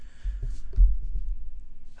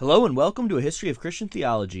Hello and welcome to A History of Christian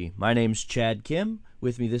Theology. My name's Chad Kim.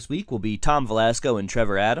 With me this week will be Tom Velasco and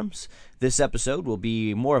Trevor Adams. This episode will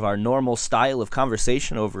be more of our normal style of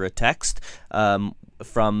conversation over a text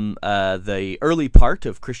from the early part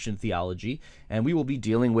of Christian theology, and we will be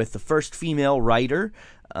dealing with the first female writer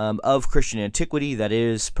of Christian antiquity, that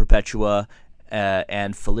is Perpetua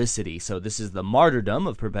and Felicity. So this is the martyrdom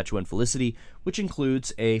of Perpetua and Felicity, which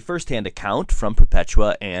includes a first-hand account from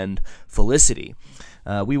Perpetua and Felicity.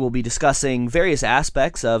 We will be discussing various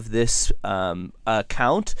aspects of this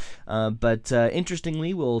account, but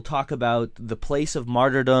interestingly, we'll talk about the place of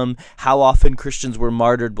martyrdom, how often Christians were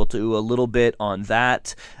martyred. We'll do a little bit on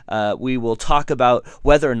that. We will talk about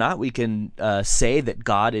whether or not we can say that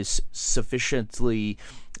God is sufficiently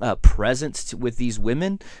present with these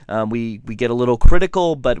women. We get a little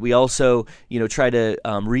critical, but we also try to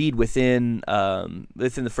read within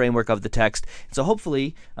the framework of the text. So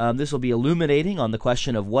hopefully this will be illuminating on the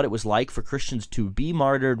question of what it was like for Christians to be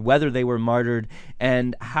martyred, whether they were martyred,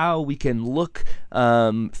 and how we can look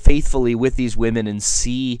faithfully with these women and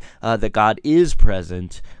see that God is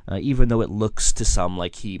present, even though it looks to some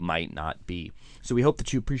like he might not be. So we hope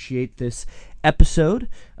that you appreciate this episode.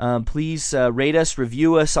 Please rate us,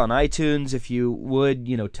 review us on iTunes if you would.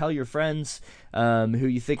 Tell your friends who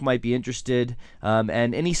you think might be interested,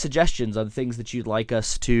 and any suggestions on things that you'd like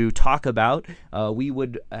us to talk about, we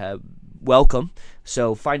would welcome.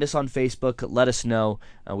 So find us on Facebook. Let us know.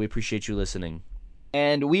 We appreciate you listening.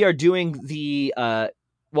 And we are doing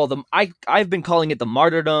I've been calling it the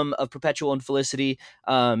martyrdom of Perpetua and Felicity.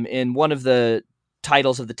 In one of the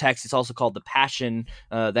titles of the text, it's also called the Passion,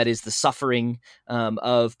 that is the suffering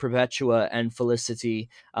of Perpetua and Felicity.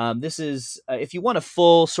 This is, if you want a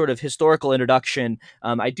full sort of historical introduction,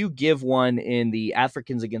 I do give one in the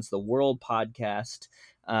Africans Against the World podcast,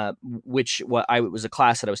 which was a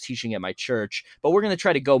class that I was teaching at my church. But we're going to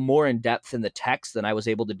try to go more in depth in the text than I was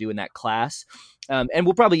able to do in that class. And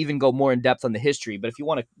we'll probably even go more in depth on the history. But if you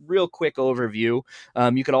want a real quick overview,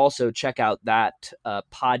 you could also check out that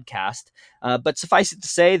podcast. But suffice it to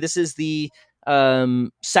say, this is the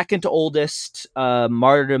second oldest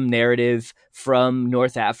martyrdom narrative from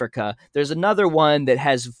North Africa. There's another one that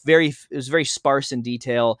is very sparse in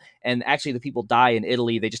detail, and actually the people die in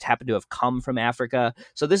Italy. They just happen to have come from Africa.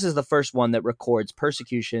 So this is the first one that records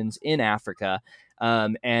persecutions in Africa,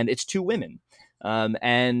 and it's two women.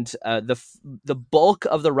 The bulk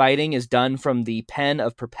of the writing is done from the pen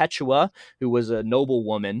of Perpetua, who was a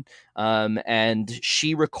noblewoman, and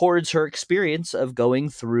she records her experience of going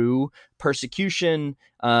through persecution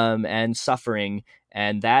and suffering,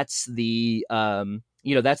 and that's the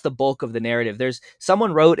that's the bulk of the narrative.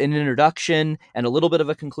 Someone wrote an introduction and a little bit of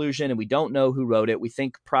a conclusion, and we don't know who wrote it. We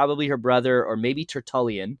think probably her brother or maybe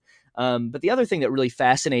Tertullian. But the other thing that really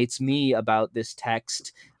fascinates me about this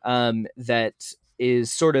text, that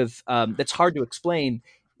is sort of that's hard to explain,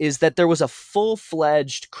 is that there was a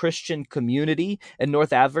full-fledged Christian community in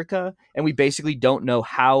North Africa, and we basically don't know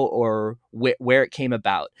how or where it came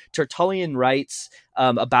about. Tertullian writes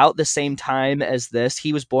about the same time as this.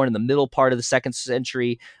 He was born in the middle part of the 2nd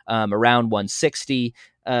century, around 160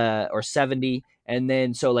 or 70. And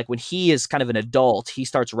then, so like when he is kind of an adult, he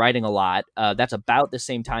starts writing a lot. That's about the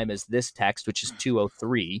same time as this text, which is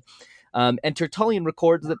 203. And Tertullian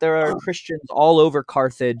records that there are Christians all over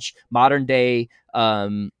Carthage, modern day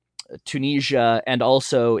Tunisia, and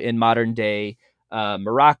also in modern day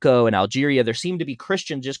Morocco and Algeria. There seem to be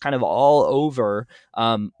Christians just kind of all over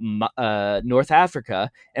North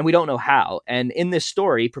Africa, and we don't know how. And in this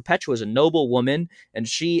story, Perpetua is a noble woman, and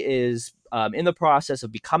she is in the process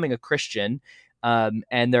of becoming a Christian.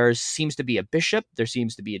 And there seems to be a bishop, there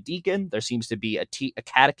seems to be a deacon, there seems to be a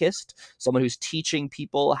catechist, someone who's teaching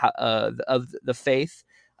people of the faith.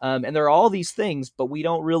 And there are all these things, but we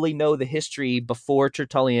don't really know the history before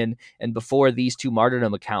Tertullian and before these two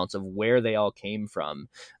martyrdom accounts of where they all came from.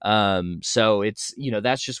 So it's,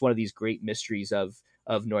 that's just one of these great mysteries of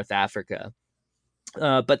North Africa.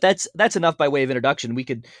 But that's enough by way of introduction. We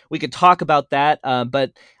could talk about that,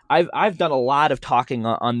 but I've done a lot of talking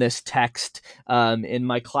on this text in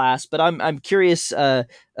my class. But I'm curious,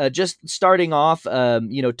 just starting off,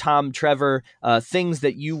 Tom, Trevor, things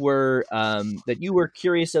that you were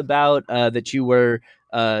curious about, that you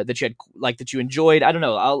had that you enjoyed. I don't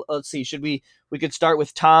know. Let's see. We could start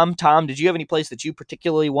with Tom. Tom, did you have any place that you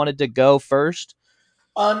particularly wanted to go first?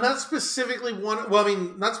 Not specifically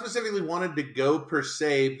not specifically wanted to go per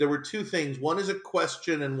se. There were two things. One is a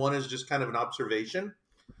question, and one is just kind of an observation.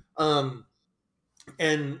 Um,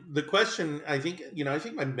 and the question, I think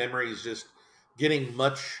my memory is just getting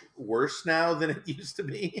much worse now than it used to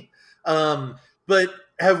be. But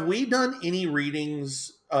have we done any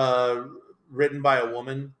readings uh, written by a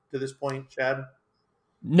woman to this point, Chad?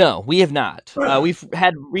 No, we have not. We've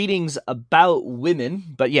had readings about women,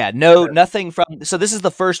 but yeah, no, nothing from. So this is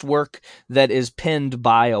the first work that is penned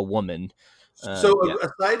by a woman. So, Yeah,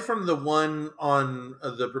 aside from the one on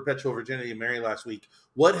the perpetual virginity of Mary last week,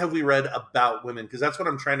 what have we read about women? Because that's what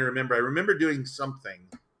I'm trying to remember. I remember doing something.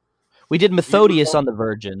 we did Do you Methodius recall? on the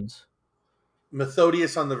virgins.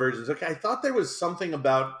 Methodius on the Virgins. Okay, I thought there was something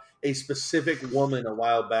about a specific woman a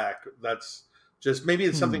while back. That's just maybe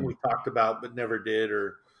it's something Hmm. we talked about but never did,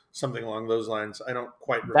 or something along those lines. I don't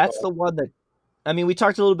quite That's recall. the one that. I mean, we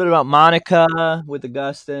talked a little bit about Monica with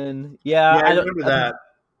Augustine. Yeah, Yeah, I I don't. remember that.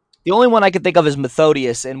 The only one I could think of is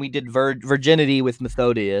Methodius, and we did virginity with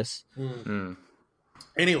Methodius. Hmm. Hmm.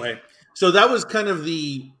 Anyway, so that was kind of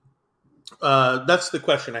the that's the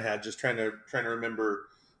question I had. Just trying to remember.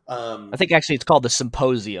 I Um, think actually it's called the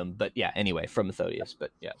Symposium, but yeah, anyway, from Methodius.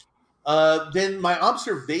 But yeah, Then my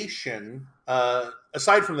observation,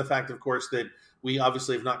 aside from the fact, of course, that we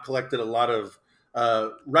obviously have not collected a lot of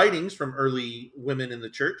writings from early women in the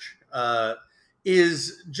church,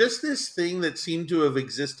 is just this thing that seemed to have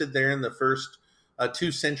existed there in the first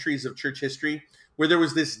 2 centuries of church history, where there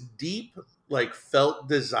was this deep, like, felt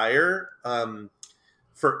desire.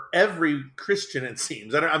 For every Christian, it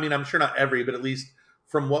seems. I mean, I'm sure not every, but at least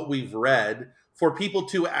from what we've read, for people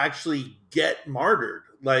to actually get martyred.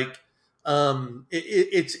 Like,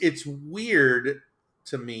 it's weird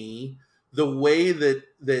to me the way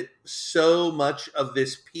that so much of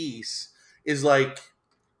this piece is like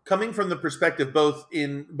coming from the perspective both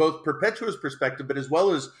Perpetua's perspective, but as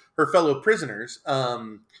well as her fellow prisoners,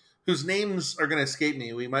 whose names are going to escape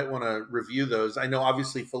me. We might want to review those. I know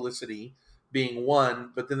obviously Felicity being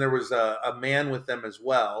one, but then there was a man with them as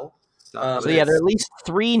well. so yeah, And there are Socrates. at least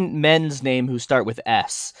three men's name who start with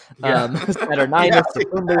S. yeah, yeah, Saturninus,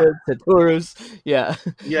 Secundus, Saturus. Yeah,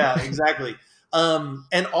 yeah, exactly.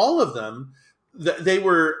 And all of them, they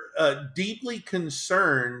were deeply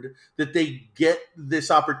concerned that they get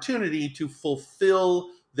this opportunity to fulfill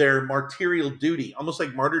their martyrial duty, almost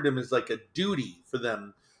like martyrdom is like a duty for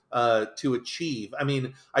them to achieve. I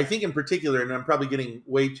mean, I think in particular, and I'm probably getting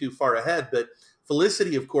way too far ahead, but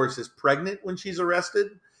Felicity, of course, is pregnant when she's arrested,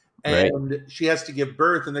 right. and she has to give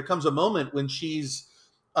birth. And there comes a moment when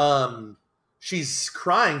um, she's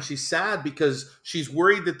crying, she's sad because she's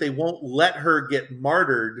worried that they won't let her get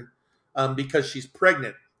martyred because she's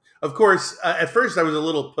pregnant. Of course, at first I was a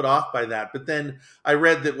little put off by that, but then I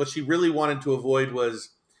read that what she really wanted to avoid was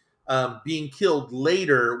being killed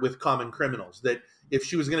later with common criminals. That if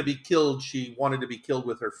she was going to be killed, she wanted to be killed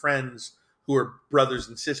with her friends who are brothers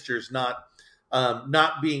and sisters, not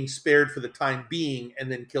being spared for the time being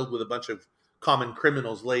and then killed with a bunch of common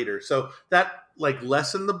criminals later. So that like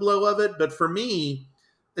lessened the blow of it. But for me,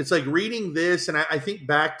 it's like reading this, and I think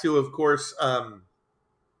back to, of course,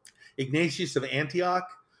 Ignatius of Antioch,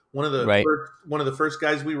 Right. one of the first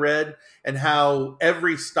guys we read, and how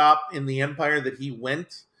every stop in the empire that he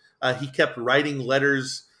went, he kept writing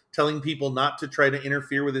letters telling people not to try to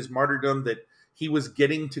interfere with his martyrdom. That he was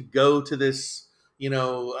getting to go to this,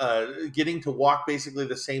 getting to walk basically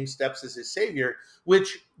the same steps as his savior.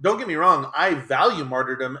 Which, don't get me wrong, I value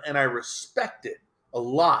martyrdom and I respect it a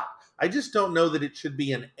lot. I just don't know that it should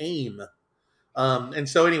be an aim. And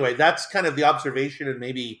so, anyway, that's kind of the observation and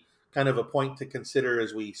maybe kind of a point to consider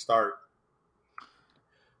as we start.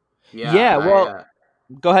 Yeah, Yeah. and Well,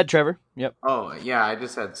 go ahead, Trevor. Yep. oh yeah, I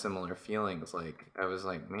just had similar feelings. Like I was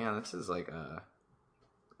like, man, this is like a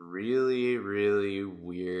really, really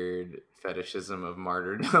weird fetishism of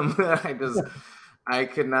martyrdom that I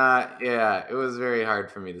could not. Yeah, it was very hard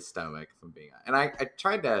for me to stomach. If I'm being, and I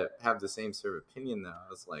tried to have the same sort of opinion though. I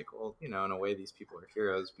was like, well, in a way, these people are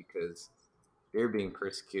heroes because they're being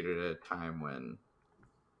persecuted at a time when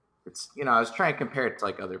I was trying to compare it to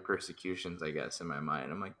like other persecutions, I guess, in my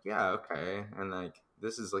mind. I'm like, yeah, okay, and like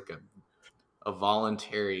this is like a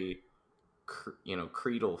voluntary,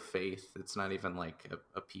 creedal faith. It's not even like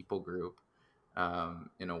a people group,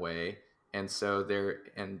 in a way, and so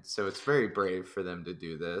it's very brave for them to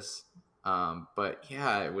do this. But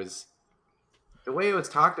yeah, it was the way it was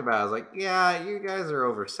talked about. I was like, yeah, you guys are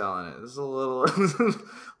overselling it. This is a little, a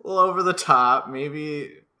little over the top.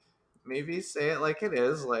 Maybe say it like it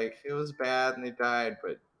is. Like it was bad and they died,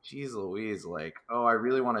 but geez Louise, like, oh, I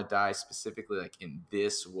really want to die specifically like in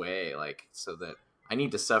this way, like so that I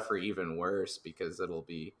need to suffer even worse because it'll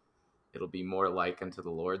be more like unto the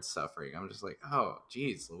Lord's suffering. I'm just like, oh,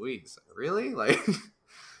 geez Louise, really? Like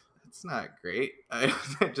that's not great.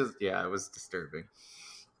 Yeah, it was disturbing.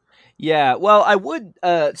 Yeah. Well, I would.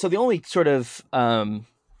 So the only sort of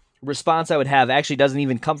response I would have actually doesn't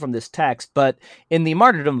even come from this text, but in the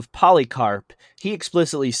martyrdom of Polycarp, he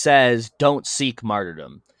explicitly says, "Don't seek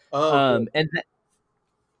martyrdom." Oh, good.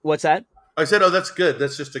 What's that? I said, oh, that's good.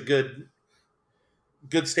 That's just a good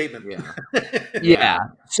statement. Yeah. Yeah.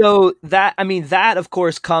 So that of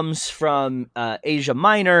course comes from Asia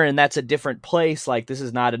Minor, and that's a different place. Like this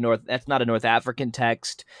is not that's not a North African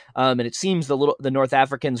text, and it seems the North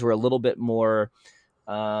Africans were a little bit more,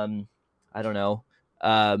 I don't know,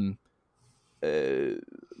 um,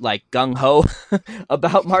 like gung ho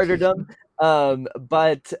about martyrdom.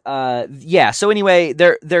 But yeah. So anyway,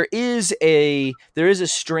 there is a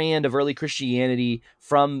strand of early Christianity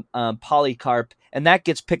from Polycarp, and that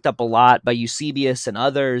gets picked up a lot by Eusebius and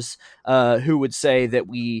others who would say that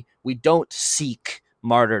we don't seek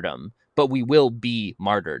martyrdom, but we will be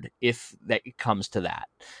martyred if that comes to that.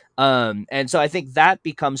 And so I think that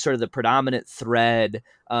becomes sort of the predominant thread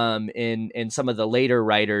in some of the later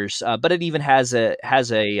writers, but it even has a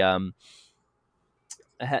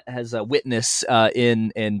witness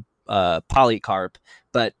in Polycarp.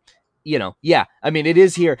 But yeah, I mean, it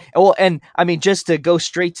is here. Well, and I mean, just to go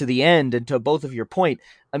straight to the end and to both of your point,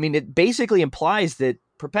 I mean, it basically implies that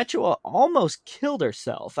Perpetua almost killed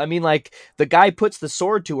herself. I mean, like the guy puts the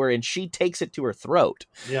sword to her and she takes it to her throat.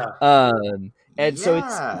 Yeah. And so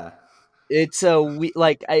Yeah.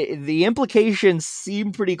 the implications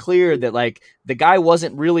seem pretty clear that like the guy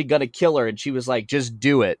wasn't really gonna kill her, and she was like, just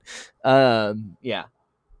do it. Yeah.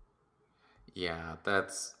 Yeah,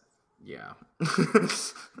 that's yeah.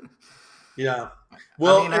 Yeah. I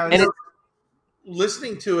Well, mean, I And was it,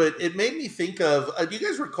 listening to it, it made me think of. Do you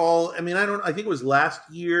guys recall? I mean, I don't. I think it was last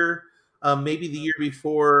year, maybe the year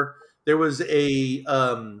before. There was a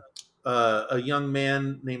young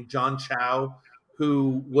man named John Chow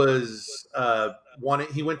who was wanting.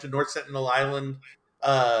 He went to North Sentinel Island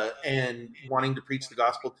and wanting to preach the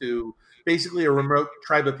gospel to basically a remote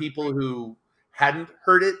tribe of people who hadn't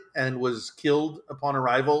heard it and was killed upon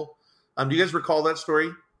arrival. Do you guys recall that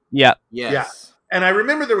story? yeah, Yeah. yes. And I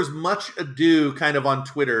remember there was much ado kind of on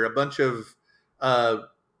Twitter, a bunch of uh,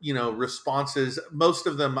 responses. Most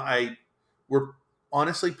of them I were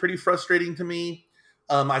honestly pretty frustrating to me.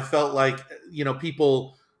 I felt like,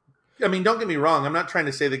 people, I mean, don't get me wrong, I'm not trying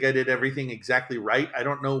to say the guy did everything exactly right. I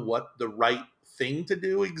don't know what the right thing to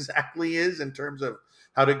do exactly is in terms of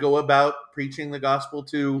how to go about preaching the gospel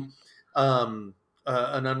to an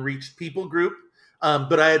unreached people group.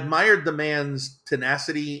 But I admired the man's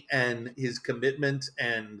tenacity and his commitment,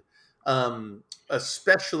 and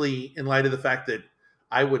especially in light of the fact that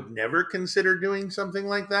I would never consider doing something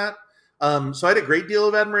like that. So I had a great deal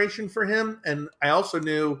of admiration for him, and I also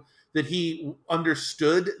knew that he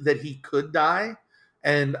understood that he could die,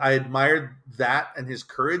 and I admired that and his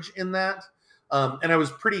courage in that. And I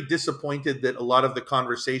was pretty disappointed that a lot of the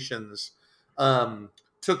conversations um,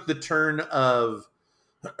 took the turn of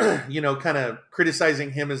kind of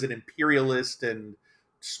criticizing him as an imperialist and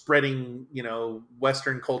spreading,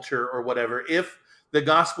 Western culture or whatever. If the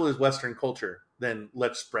gospel is Western culture, then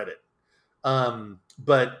let's spread it.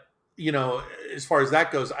 But as far as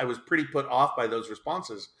that goes, I was pretty put off by those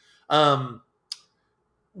responses. Um,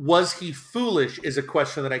 was he foolish? Is a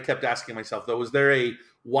question that I kept asking myself. Though, was there a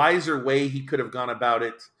wiser way he could have gone about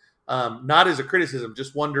it? Not as a criticism,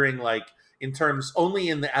 just wondering, like in terms only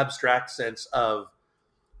in the abstract sense of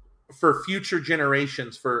for future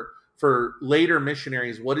generations, for later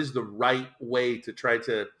missionaries, what is the right way to try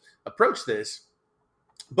to approach this?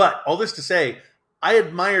 But all this to say, I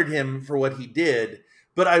admired him for what he did,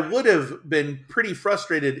 but I would have been pretty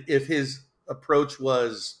frustrated if his approach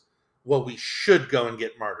was, well, we should go and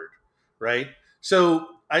get martyred, right? So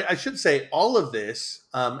I should say all of this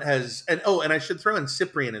has, and I should throw in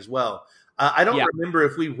Cyprian as well. I don't yeah. remember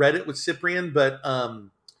if we read it with Cyprian, but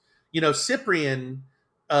Cyprian.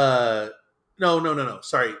 Uh, no.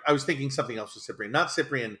 Sorry, I was thinking something else with Cyprian. Not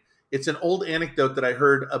Cyprian. It's an old anecdote that I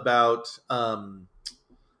heard about.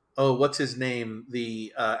 What's his name?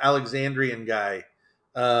 The Alexandrian guy.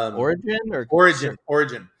 Origin or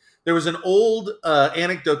Origin. There was an old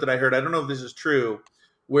anecdote that I heard. I don't know if this is true,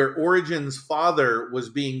 where Origen's father was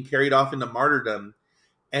being carried off into martyrdom,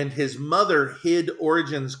 and his mother hid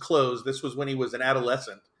Origen's clothes. This was when he was an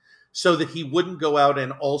adolescent, so that he wouldn't go out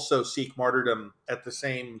and also seek martyrdom at the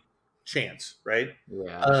same chance, right?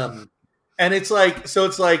 Yeah. And it's like,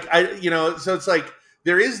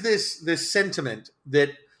 there is this sentiment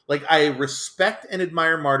that like I respect and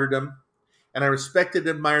admire martyrdom, and I respect and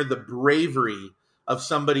admire the bravery of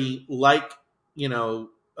somebody like you know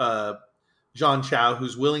uh, John Chow,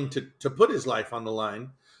 who's willing to put his life on the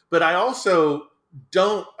line. But I also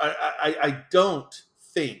don't I don't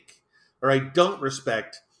think, or I don't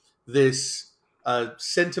respect this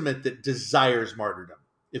sentiment that desires martyrdom,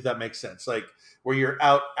 if that makes sense, like where you're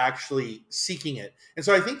out actually seeking it. And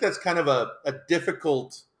so I think that's kind of a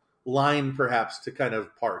difficult line perhaps to kind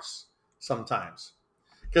of parse sometimes,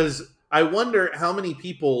 because I wonder how many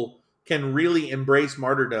people can really embrace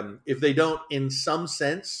martyrdom if they don't in some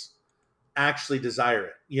sense actually desire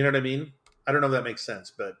it. You know what I mean? I don't know if that makes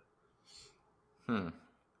sense, but Hmm.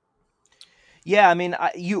 Yeah, I mean,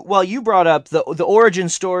 you brought up the origin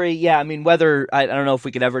story. Yeah, I mean, whether I don't know if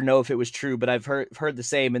we could ever know if it was true, but I've heard the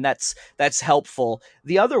same, and that's helpful.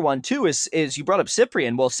 The other one too is you brought up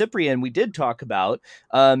Cyprian. Well, Cyprian we did talk about,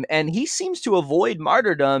 and he seems to avoid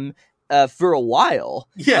martyrdom for a while,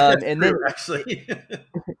 yeah, that's and then true actually.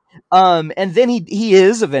 he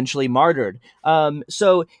is eventually martyred.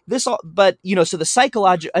 So this all, but so the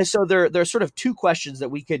psychological, so there are sort of two questions that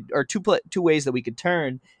we could, or two ways that we could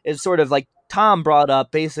turn, is sort of like Tom brought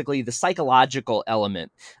up, basically the psychological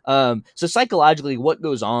element. So psychologically, what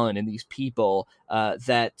goes on in these people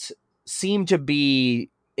that seem to be,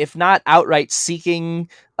 if not outright seeking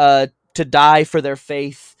to die for their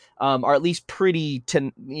faith, are at least pretty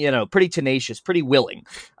tenacious, pretty willing.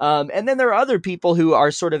 And then there are other people who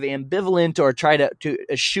are sort of ambivalent or try to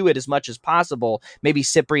eschew it as much as possible. Maybe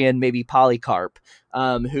Cyprian, maybe Polycarp,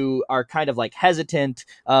 who are kind of like hesitant,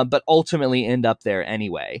 but ultimately end up there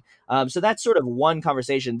anyway. So that's sort of one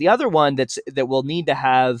conversation. The other one that we'll need to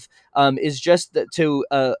have is just to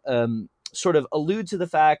sort of allude to the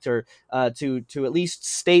fact, or to at least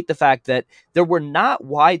state the fact that there were not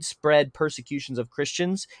widespread persecutions of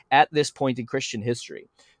Christians at this point in Christian history.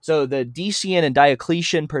 So the Decian and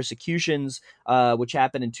Diocletian persecutions, which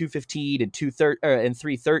happened in 215 and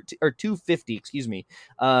 313 or 250, excuse me,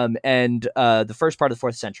 and the first part of the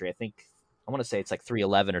fourth century, I think. I want to say it's like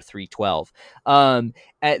 311 or 312.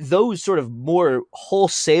 At those sort of more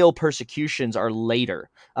wholesale persecutions are later.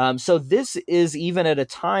 So this is even at a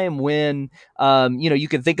time when, you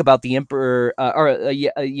can think about the emperor,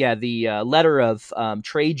 the letter of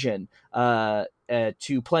Trajan,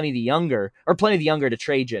 to Pliny the Younger, or Pliny the Younger to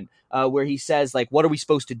Trajan, where he says, like, what are we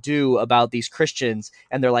supposed to do about these Christians?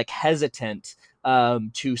 And they're like hesitant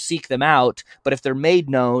to seek them out, but if they're made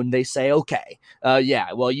known, they say, okay,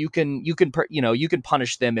 yeah, well, you can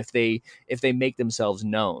punish them if they make themselves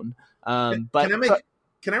known. Can But I so, make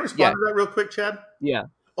can I respond yeah, to that real quick, Chad? yeah,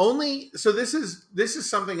 Only so this is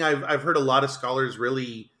something I've heard a lot of scholars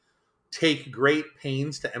really take great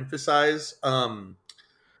pains to emphasize.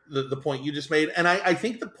 The point you just made, and I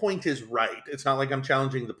think the point is right. It's not like I'm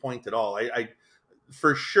challenging the point at all. I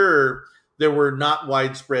for sure there were not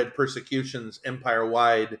widespread persecutions empire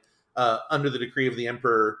wide under the decree of the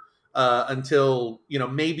emperor until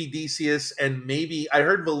maybe Decius, and maybe I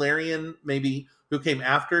heard Valerian, maybe, who came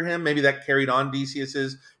after him. Maybe that carried on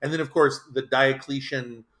Decius's, and then of course the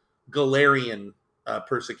Diocletian Galerian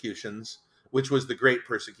persecutions, which was the Great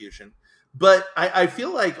Persecution. But I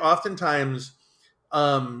feel like oftentimes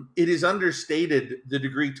it is understated the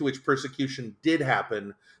degree to which persecution did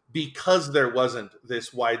happen, because there wasn't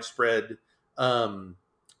this widespread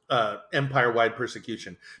empire-wide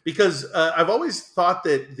persecution. Because I've always thought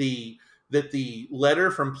that the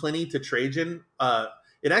letter from Pliny to Trajan,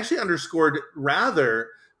 it actually underscored rather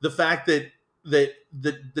the fact that the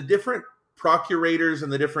different procurators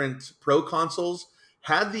and the different proconsuls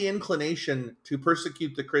had the inclination to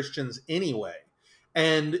persecute the Christians anyway.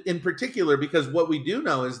 And in particular, because what we do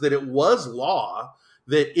know is that it was law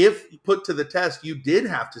that if put to the test, you did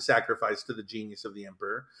have to sacrifice to the genius of the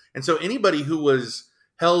emperor. And so anybody who was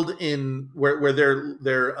held in where their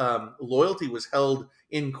loyalty was held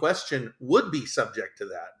in question would be subject to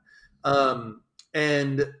that.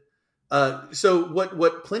 And so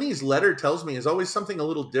what Pliny's letter tells me is always something a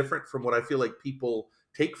little different from what I feel like people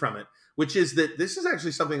take from it, which is that this is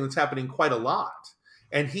actually something that's happening quite a lot.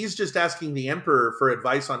 And he's just asking the emperor for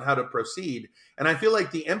advice on how to proceed. And I feel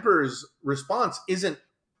like the emperor's response isn't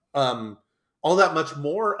um, all that much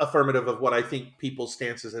more affirmative of what I think people's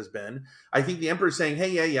stances has been. I think the emperor's saying, "Hey,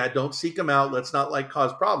 yeah, don't seek them out. Let's not like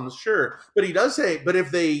cause problems." Sure, but he does say, "But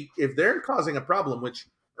if they're causing a problem, which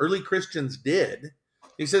early Christians did,"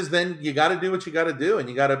 he says, "then you got to do what you got to do, and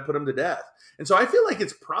you got to put them to death." And so I feel like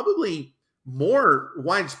it's probably more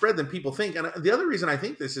widespread than people think. And the other reason I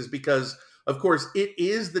think this is because, of course, it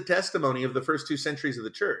is the testimony of the first 2 centuries of the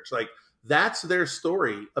church. Like, that's their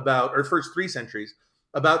story about, or first 3 centuries,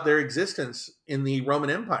 about their existence in the Roman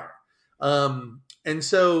Empire. And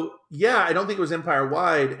so, yeah, I don't think it was empire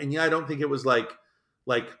wide, and yeah, I don't think it was like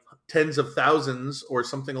tens of thousands or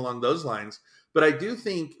something along those lines. But I do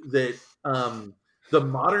think that the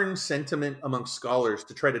modern sentiment among scholars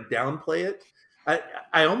to try to downplay it, I,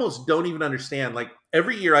 I almost don't even understand. Like,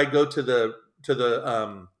 every year I go to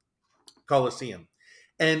the Coliseum,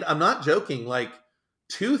 and I'm not joking. Like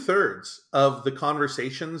 2/3 of the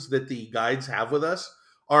conversations that the guides have with us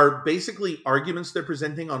are basically arguments they're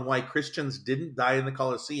presenting on why Christians didn't die in the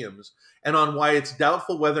Colosseums, and on why it's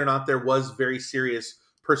doubtful whether or not there was very serious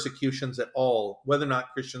persecutions at all, whether or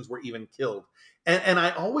not Christians were even killed. And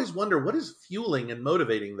I always wonder what is fueling and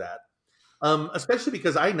motivating that, especially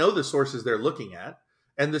because I know the sources they're looking at,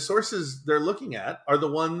 and the sources they're looking at are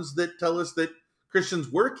the ones that tell us that Christians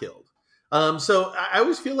were killed. So I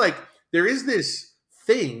always feel like there is this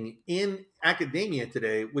thing in academia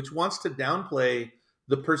today which wants to downplay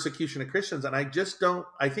the persecution of Christians, and I just don't.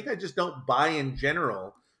 I think I just don't buy in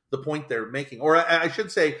general the point they're making, or I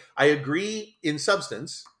should say, I agree in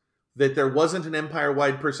substance that there wasn't an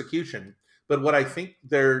empire-wide persecution. But what I think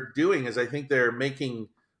they're doing is I think they're making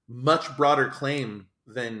much broader claim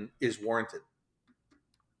than is warranted.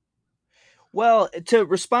 Well, to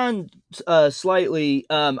respond slightly,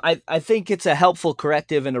 I think it's a helpful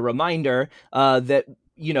corrective and a reminder that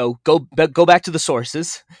go back to the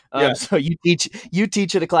sources. Yeah, So you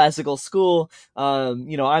teach at a classical school.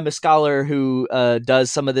 I'm a scholar who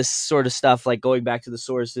does some of this sort of stuff, like going back to the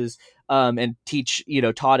sources. And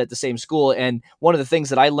taught at the same school. And one of the things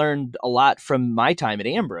that I learned a lot from my time at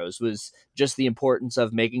Ambrose was just the importance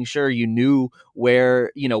of making sure you knew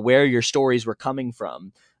where your stories were coming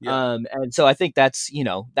from. yeah, And so I think that's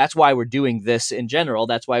why we're doing this in general.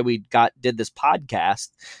 That's why we did this podcast,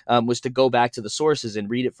 was to go back to the sources and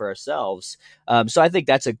read it for ourselves. So I think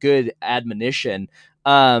that's a good admonition.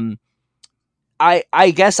 I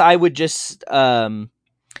guess I would just,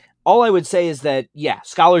 all I would say is that, yeah,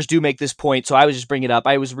 scholars do make this point. So I was just bringing it up.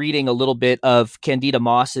 I was reading a little bit of Candida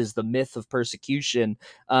Moss's The Myth of Persecution.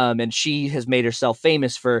 And she has made herself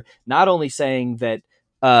famous for not only saying that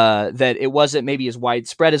it wasn't maybe as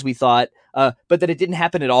widespread as we thought, but that it didn't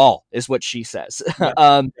happen at all, is what she says.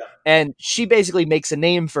 yeah, And she basically makes a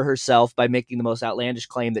name for herself by making the most outlandish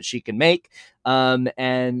claim that she can make. And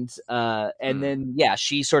then, yeah,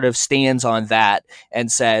 she sort of stands on that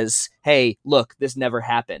and says, hey, look, this never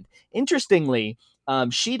happened. Interestingly,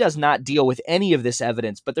 she does not deal with any of this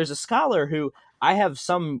evidence, but there's a scholar who I have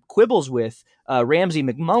some quibbles with, Ramsey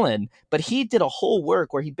McMullen, but he did a whole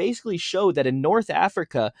work where he basically showed that in North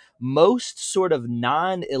Africa, most sort of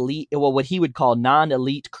non-elite, well, what he would call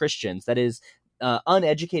non-elite Christians, that is,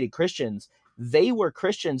 uneducated Christians, they were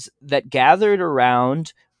Christians that gathered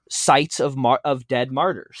around sites of dead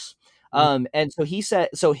martyrs. And so he said,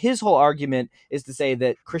 so his whole argument is to say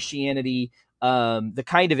that Christianity, the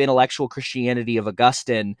kind of intellectual Christianity of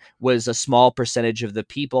Augustine, was a small percentage of the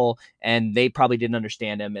people, and they probably didn't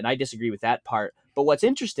understand him. And I disagree with that part. But what's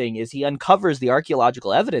interesting is he uncovers the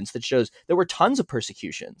archaeological evidence that shows there were tons of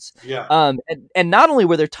persecutions. yeah, And not only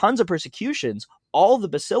were there tons of persecutions, all the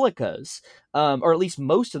basilicas, or at least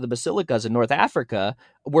most of the basilicas in North Africa,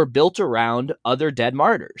 were built around other dead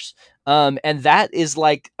martyrs. And that is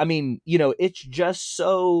like, I mean, it's just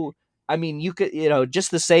so, I mean, you could,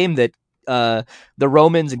 just the same that the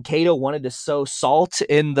Romans and Cato wanted to sow salt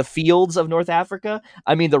in the fields of North Africa.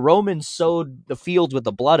 I mean, the Romans sowed the fields with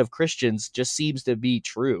the blood of Christians, just seems to be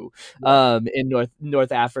true yeah, in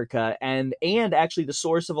North Africa, and actually the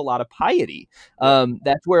source of a lot of piety. yeah,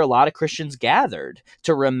 That's where a lot of Christians gathered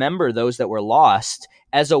to remember those that were lost,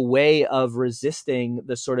 as a way of resisting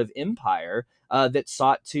the sort of empire that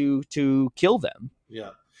sought to kill them.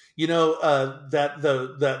 yeah.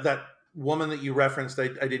 That woman that you referenced, I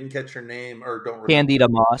didn't catch her name or don't remember. Candida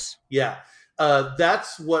Moss. Yeah.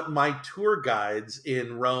 That's what my tour guides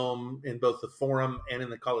in Rome, in both the Forum and in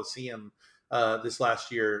the Colosseum, this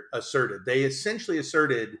last year asserted. They essentially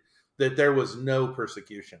asserted that there was no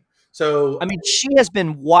persecution. So, I mean, she has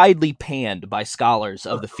been widely panned by scholars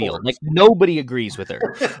of of the field. Like, course, nobody agrees with her.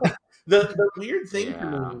 the weird thing to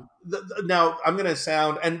Yeah. me, now I'm going to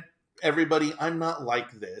sound, and everybody, I'm not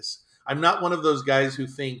like this. I'm not one of those guys who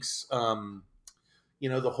thinks,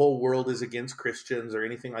 the whole world is against Christians or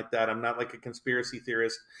anything like that. I'm not like a conspiracy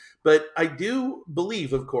theorist, but I do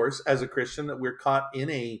believe, of course, as a Christian, that we're caught in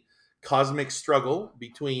a cosmic struggle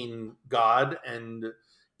between God and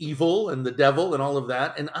evil and the devil and all of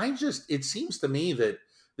that. And it seems to me that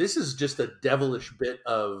this is just a devilish bit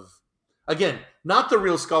of, again, not the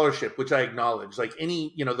real scholarship, which I acknowledge, like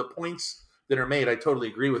the points that are made, I totally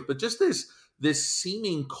agree with, but just this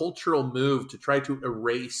seeming cultural move to try to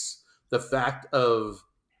erase the fact of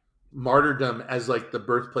martyrdom as like the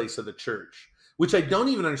birthplace of the church, which I don't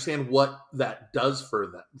even understand what that does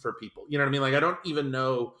for people. You know what I mean? Like, I don't even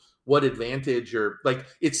know what advantage, or like,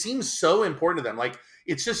 it seems so important to them. Like,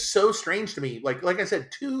 it's just so strange to me. Like I said,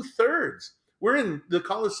 2/3. We're in the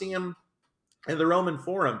Colosseum. and the Roman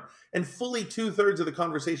Forum, and fully 2/3 of the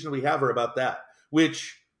conversation we have are about that,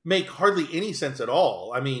 which make hardly any sense at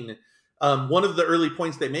all. I mean, one of the early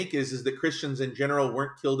points they make is that Christians in general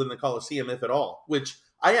weren't killed in the Colosseum, if at all, which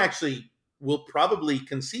I actually will probably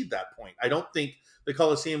concede that point. I don't think the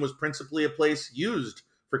Colosseum was principally a place used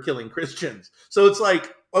for killing Christians. So it's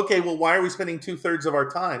like, okay, well, why are we spending 2/3 of our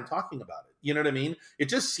time talking about it? You know what I mean? It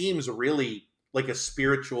just seems really like a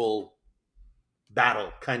spiritual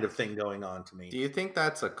battle kind of thing going on to me. Do you think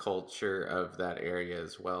that's a culture of that area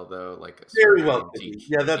as well, though? Like a sort Very of well could be.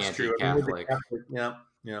 Yeah, that's true. I mean, with the anti-Catholic? Catholic, yeah,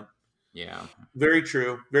 yeah, Yeah. very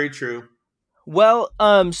true, very true. Well,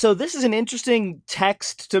 so this is an interesting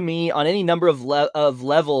text to me on any number of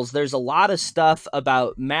levels. There's a lot of stuff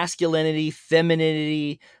about masculinity,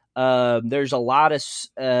 femininity. There's a lot of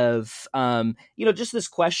just this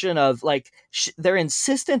question of like they're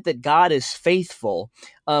insistent that God is faithful,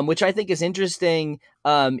 which I think is interesting.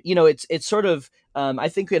 It's sort of I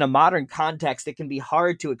think in a modern context, it can be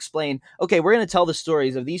hard to explain. Okay, we're going to tell the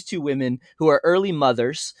stories of these two women who are early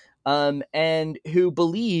mothers, and who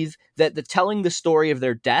believe that telling the story of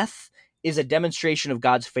their death is a demonstration of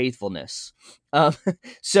God's faithfulness. Um,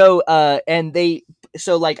 and they,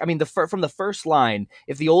 so like, I mean, from the first line,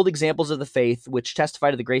 if the old examples of the faith, which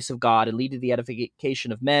testify to the grace of God and lead to the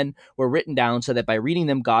edification of men, were written down so that by reading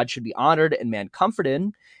them, God should be honored and man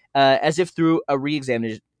comforted, as if through a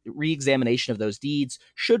re-examination of those deeds,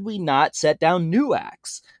 should we not set down new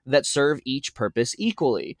acts that serve each purpose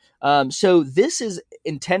equally? So this is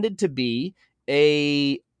intended to be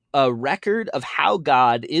a record of how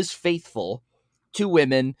God is faithful to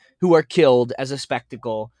women who are killed as a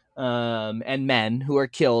spectacle, and men who are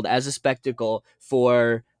killed as a spectacle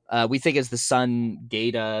for. We think as the son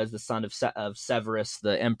Geta, as the son of Severus,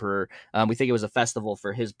 the emperor. We think it was a festival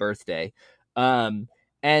for his birthday, and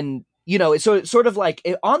so it's sort of like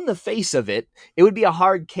on the face of it, it would be a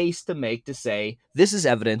hard case to make to say this is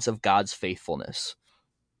evidence of God's faithfulness.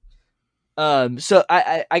 So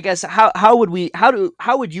I guess how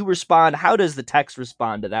would you respond? How does the text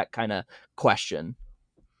respond to that kind of question?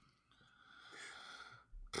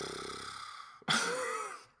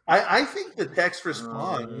 I think the text Um,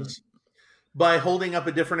 responds by holding up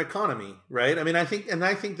a different economy, right? I mean, I think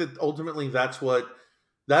that ultimately that's what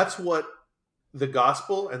the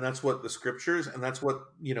gospel and that's what the scriptures and that's what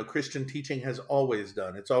Christian teaching has always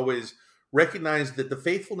done. It's always recognized that the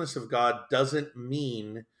faithfulness of God doesn't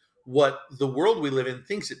mean what the world we live in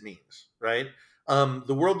thinks it means, right?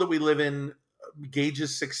 The world that we live in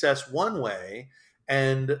gauges success one way,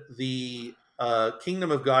 and the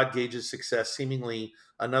kingdom of God gauges success seemingly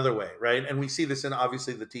another way, right? And we see this in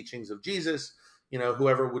obviously the teachings of Jesus.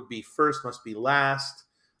 Whoever would be first must be last.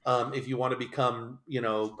 If you want to become,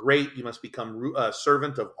 great, you must become a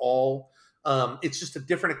servant of all. It's just a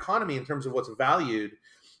different economy in terms of what's valued.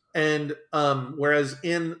 And whereas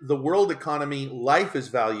in the world economy, life is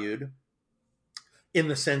valued in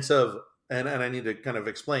the sense of, and I need to kind of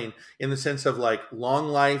explain, in the sense of like long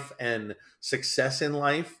life and success in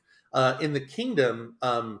life. In the kingdom,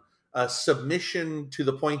 submission to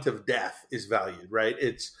the point of death is valued, right?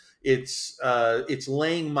 It's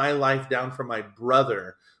laying my life down for my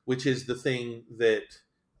brother, which is the thing that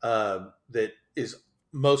is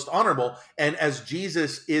most honorable. And as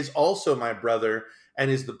Jesus is also my brother and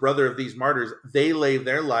is the brother of these martyrs, they lay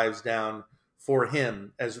their lives down for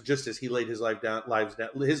him, as just as he laid his life down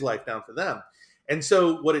for them. And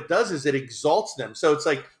so what it does is it exalts them. So it's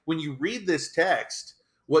like when you read this text,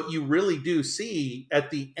 what you really do see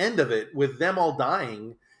at the end of it with them all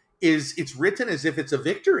dying is it's written as if it's a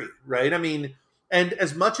victory, right? I mean, and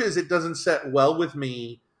as much as it doesn't set well with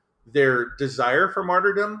me their desire for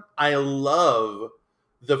martyrdom, I love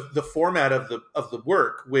the format of the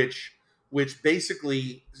work, which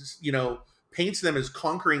basically paints them as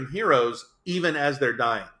conquering heroes even as they're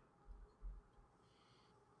dying.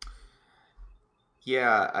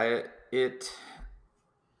 yeah,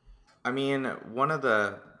 I mean, one of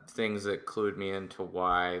the things that clued me into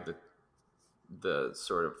why the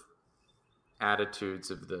sort of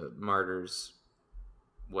attitudes of the martyrs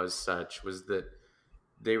was such was that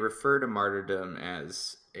they refer to martyrdom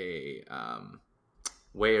as a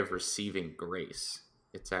way of receiving grace.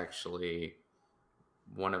 It's actually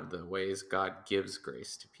one of the ways God gives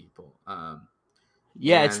grace to people.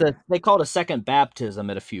 Yeah, And they call it a second baptism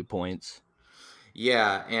at a few points.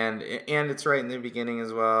 yeah, and it's right in the beginning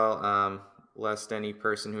as well. Lest any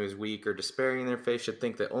person who is weak or despairing in their faith should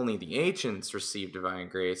think that only the ancients receive divine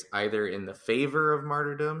grace, either in the favor of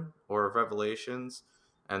martyrdom or of revelations.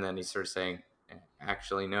 And then he's sort of saying,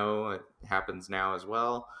 actually, no, it happens now as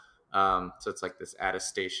well. So it's like this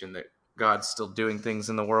attestation that God's still doing things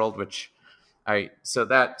in the world, which So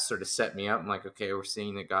that sort of set me up. I'm like, okay, we're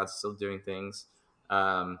seeing that God's still doing things.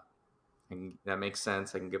 Um, and that makes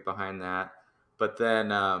sense. I can get behind that. But then,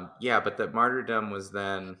 but that martyrdom was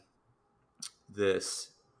then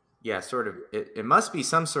this, sort of, it must be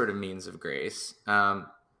some sort of means of grace.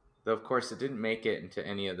 Though, of course, it didn't make it into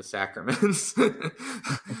any of the sacraments that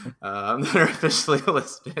are officially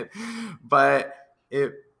listed. But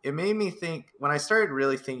it made me think, when I started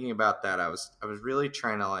really thinking about that, I was really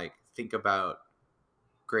trying to like think about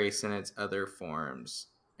grace in its other forms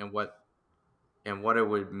and what it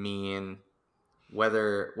would mean,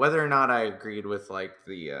 whether or not I agreed with like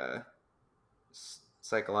the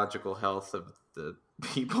psychological health of the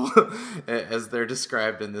people as they're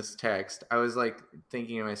described in this text. I was like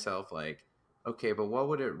thinking to myself, like, okay, but what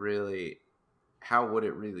would it really, how would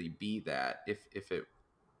it really be that if it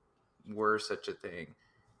were such a thing?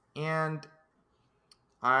 And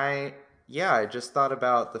I I just thought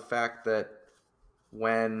about the fact that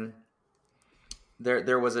when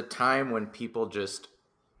there was a time when people just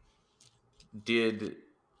did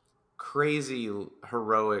crazy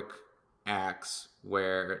heroic acts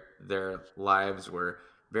where their lives were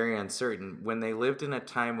very uncertain, when they lived in a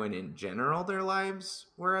time when in general their lives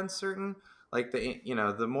were uncertain. Like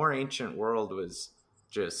the more ancient world was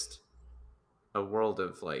just a world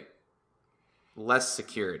of like less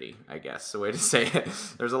security, I guess the way to say it.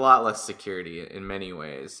 There's a lot less security in many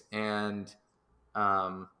ways. And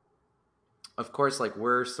um of course, like,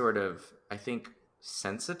 we're sort of, I think,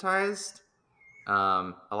 sensitized.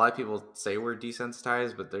 A lot of people say we're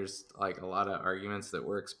desensitized, but there's like a lot of arguments that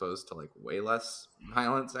we're exposed to like way less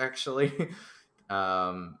violence actually.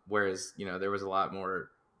 Whereas there was a lot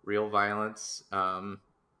more real violence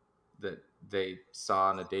that they saw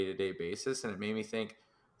on a day-to-day basis, and it made me think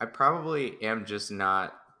I probably am just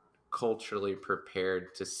not culturally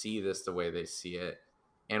prepared to see this the way they see it.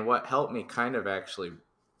 And what helped me kind of actually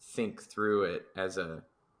think through it as a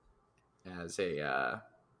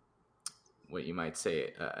what you might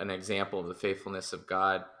say an example of the faithfulness of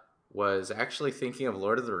God was actually thinking of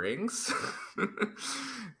Lord of the Rings.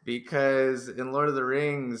 Because in Lord of the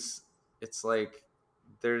Rings, it's like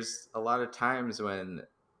there's a lot of times when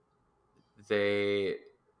they,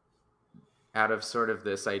 out of sort of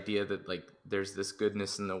this idea that like there's this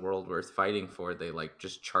goodness in the world worth fighting for, they like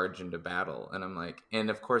just charge into battle. And I'm like, and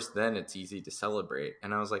of course then it's easy to celebrate.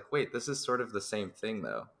 And I was like, wait, this is sort of the same thing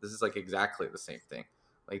though. This is like exactly the same thing.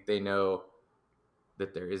 Like, they know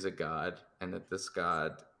that there is a God, and that this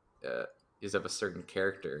God uh, is of a certain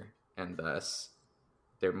character, and thus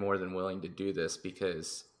they're more than willing to do this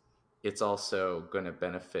because it's also going to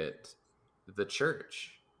benefit the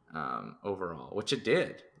church overall, which it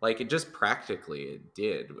did. Like, it just practically it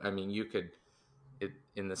did. I mean, you could, it,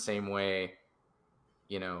 in the same way,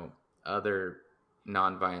 you know, other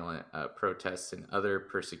nonviolent protests and other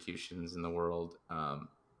persecutions in the world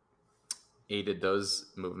aided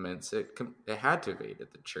those movements. It had to have aided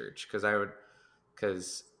the church,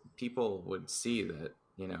 because people would see that,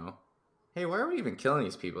 hey, why are we even killing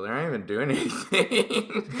these people? They're not even doing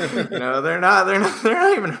anything. They're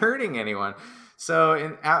not even hurting anyone.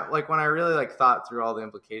 So like when I really like thought through all the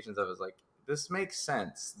implications, I was like, this makes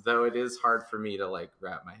sense, though it is hard for me to like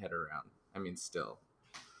wrap my head around. I mean, still,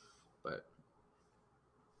 but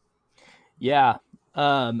Yeah.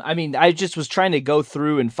 I mean, I just was trying to go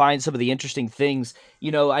through and find some of the interesting things.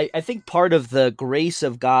 I think part of the grace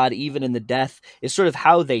of God, even in the death, is sort of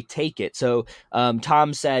how they take it. So,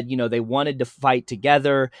 Tom said, they wanted to fight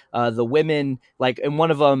together. The women, like, and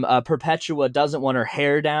one of them, Perpetua, doesn't want her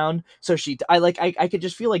hair down. So I could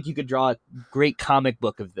just feel like you could draw a great comic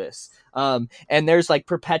book of this. And there's like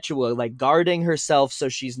Perpetua, like guarding herself so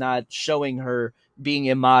she's not showing her being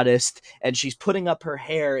immodest, and she's putting up her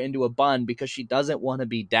hair into a bun because she doesn't want to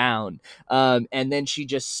be down. And then she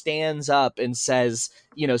just stands up and says,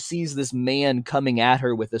 sees this man coming at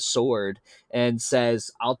her with a sword and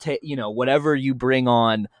says, I'll take, whatever you bring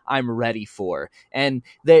on, I'm ready for. And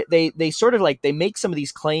they sort of like, they make some of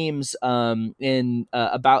these claims in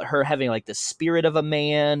about her having like the spirit of a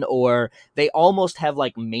man, or they almost have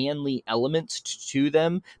like manly elements to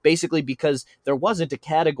them, basically because there wasn't a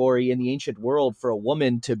category in the ancient world for a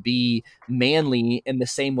woman to be manly in the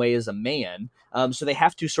same way as a man. So they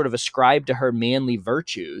have to sort of ascribe to her manly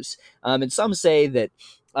virtues. And some say that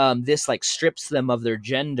this like strips them of their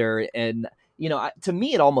gender, and to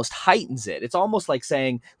me it almost heightens it. It's almost like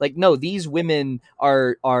saying, like, no, these women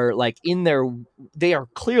are like in their, they are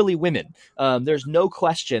clearly women. There's no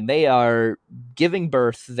question they are giving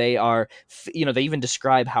birth. They are, they even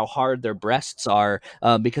describe how hard their breasts are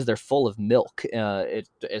because they're full of milk.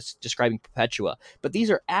 It's describing Perpetua, but these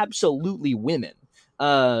are absolutely women.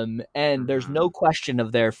 And there's no question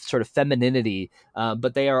of their sort of femininity,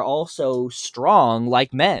 but they are also strong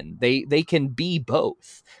like men. They can be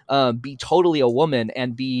both, be totally a woman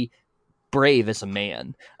and be brave as a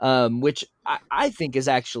man, which I think is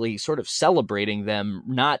actually sort of celebrating them,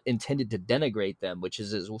 not intended to denigrate them, which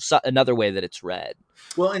is another way that it's read.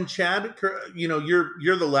 Well, and Chad,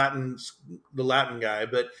 you're the Latin guy,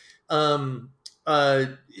 but um,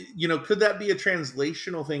 could that be a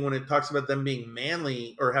translational thing when it talks about them being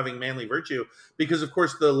manly or having manly virtue? Because of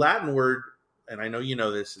course the Latin word, and I know you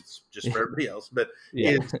know this, it's just for everybody else, but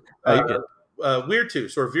Yeah. is Oh, uh, you're good.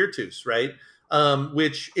 virtus or virtus, right?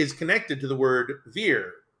 Which is connected to the word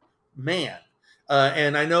vir, man.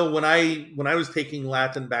 And I know when I was taking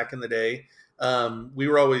Latin back in the day, we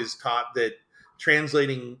were always taught that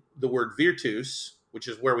translating the word virtus, which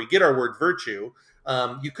is where we get our word virtue,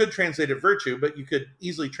 you could translate it virtue, but you could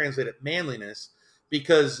easily translate it manliness,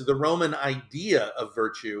 because the Roman idea of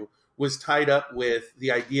virtue was tied up with the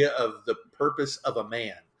idea of the purpose of a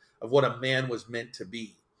man, of what a man was meant to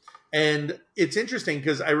be. And it's interesting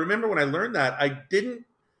because I remember when I learned that, I didn't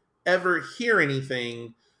ever hear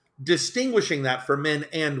anything distinguishing that for men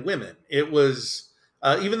and women. It was,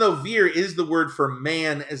 even though vir is the word for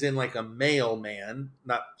man, as in like a male man,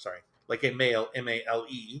 not sorry, like a male, male,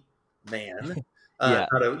 man, Yeah.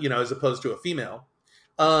 not a, as opposed to a female.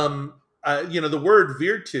 The word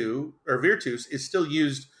virtu or virtus is still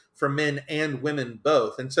used for men and women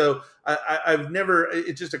both. And so I've never,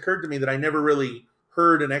 it just occurred to me that I never really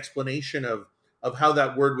heard an explanation of how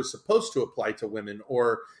that word was supposed to apply to women,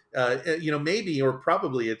 or maybe or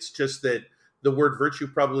probably it's just that the word virtue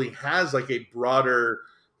probably has like a broader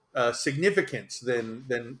significance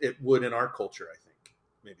than it would in our culture. I think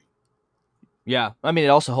maybe. Yeah. I mean, it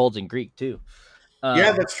also holds in Greek too. Yeah,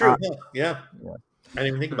 Um, that's true. Huh. Yeah, I didn't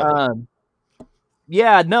even think about that. um,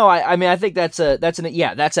 Yeah, no, I mean I think that's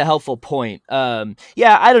a helpful point.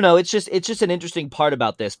 Yeah, I don't know. It's just an interesting part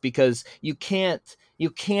about this because you can't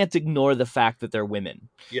ignore the fact that they're women.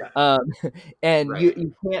 Yeah, Um, and you Right.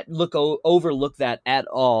 you can't overlook that at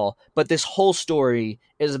all. But this whole story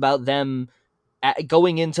is about them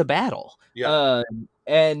going into battle. yeah,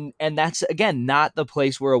 And that's again not the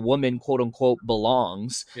place where a woman quote unquote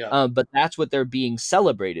belongs. yeah. But that's what they're being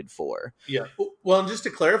celebrated for. Yeah. Well, and just to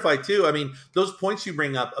clarify too, I mean, those points you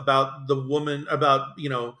bring up about the woman, about,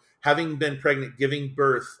 having been pregnant, giving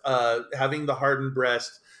birth, having the hardened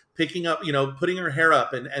breast, picking up, putting her hair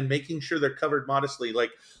up and making sure they're covered modestly.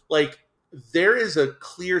 Like there is a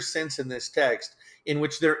clear sense in this text in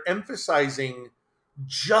which they're emphasizing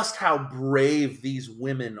just how brave these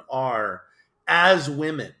women are as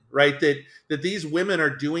women, right? That these women are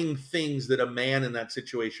doing things that a man in that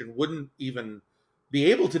situation wouldn't even be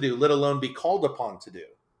able to do, let alone be called upon to do,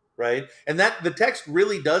 right? And that the text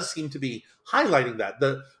really does seem to be highlighting that.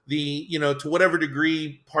 The to whatever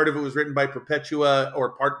degree part of it was written by Perpetua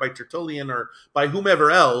or part by Tertullian or by whomever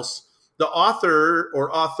else, the author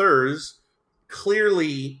or authors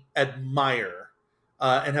clearly admire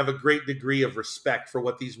and have a great degree of respect for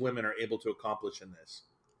what these women are able to accomplish in this.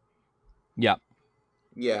 Yeah.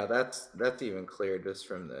 Yeah, that's even clear just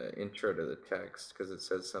from the intro to the text, because it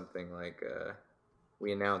says something like,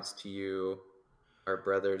 "We announce to you, our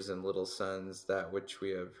brothers and little sons, that which we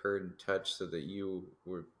have heard and touched, so that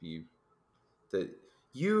that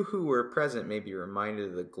you who were present may be reminded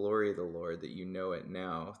of the glory of the Lord, that you know it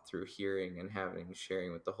now through hearing and having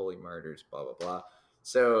sharing with the holy martyrs." Blah blah blah.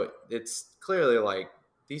 So it's clearly like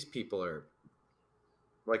these people are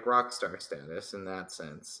like rock star status in that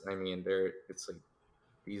sense. I mean, it's like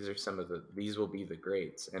these will be the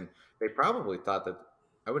greats, and they probably thought that,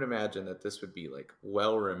 I would imagine that this would be like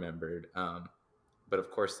well remembered. But of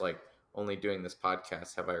course, like, only doing this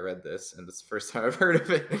podcast have I read this, and it's the first time I've heard of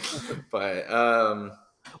it. But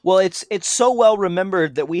Well, it's so well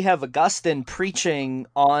remembered that we have Augustine preaching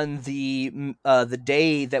on the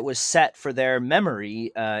day that was set for their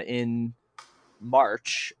memory in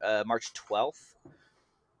March 12th.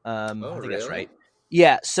 oh I think that's really? right.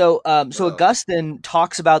 Yeah. So Well, Augustine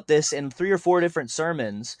talks about this in 3 or 4 different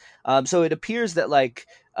sermons. So it appears that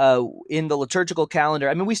in the liturgical calendar,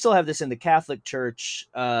 I mean, we still have this in the Catholic Church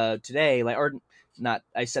today, like, or not.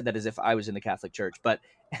 I said that as if I was in the Catholic Church, but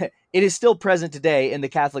it is still present today in the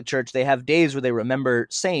Catholic Church. They have days where they remember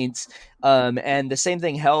saints, and the same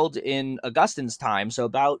thing held in Augustine's time. So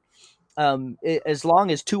about as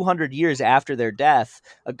long as 200 years after their death,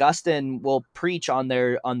 Augustine will preach on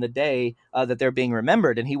the day that they're being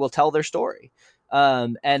remembered, and he will tell their story.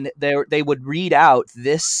 And they would read out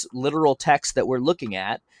this literal text that we're looking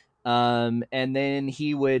at, And then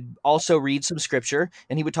he would also read some scripture,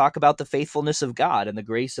 and he would talk about the faithfulness of God and the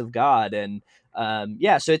grace of God. And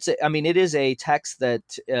yeah, so I mean, it is a text that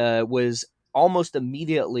was almost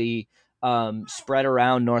immediately spread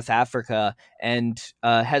around North Africa, and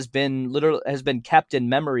has been kept in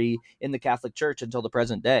memory in the Catholic Church until the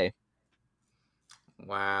present day.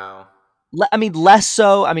 Wow. I mean, less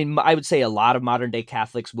so. I mean, I would say a lot of modern day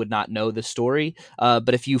Catholics would not know the story.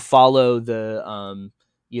 But if you follow the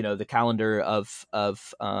calendar of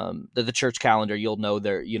the church calendar, you'll know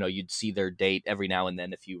you'd see their date every now and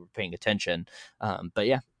then if you were paying attention. But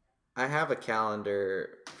yeah. I have a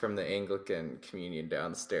calendar from the Anglican communion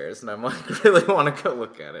downstairs, and I'm like, really want to go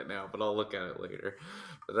look at it now, but I'll look at it later.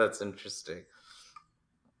 But that's interesting.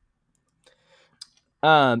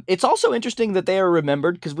 It's also interesting that they are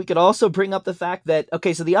remembered, because we could also bring up the fact that,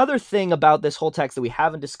 okay, so the other thing about this whole text that we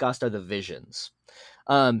haven't discussed are the visions.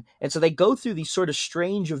 And so they go through these sort of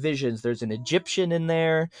strange visions. There's an Egyptian in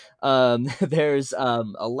there. There's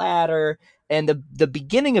a ladder. And the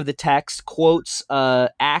beginning of the text quotes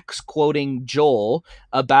Acts quoting Joel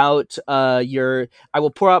about I will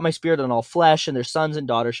pour out my spirit on all flesh, and their sons and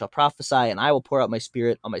daughters shall prophesy, and I will pour out my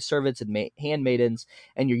spirit on my servants and handmaidens,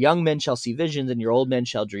 and your young men shall see visions, and your old men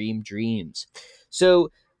shall dream dreams.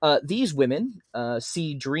 So these women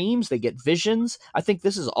see dreams, they get visions. I think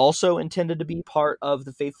this is also intended to be part of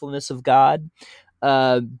the faithfulness of God.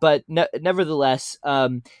 But nevertheless,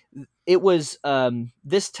 it was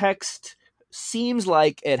this text seems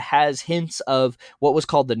like it has hints of what was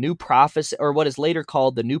called the new prophecy, or what is later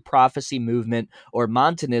called the new prophecy movement, or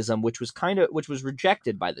Montanism, which was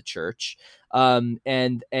rejected by the church. And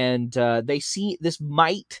they see this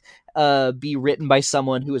might be written by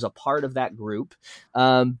someone who is a part of that group.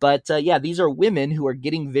 But yeah, these are women who are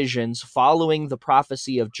getting visions following the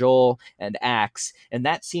prophecy of Joel and Acts, and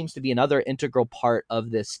that seems to be another integral part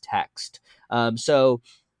of this text. So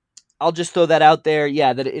I'll just throw that out there.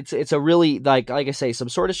 Yeah, that it's a really, like I say, some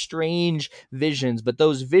sort of strange visions, but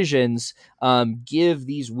those visions give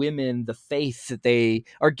these women the faith that they,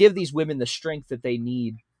 or give these women the strength that they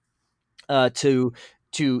need to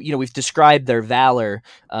we've described their valor,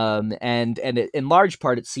 and in large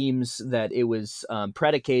part it seems that it was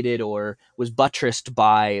predicated or was buttressed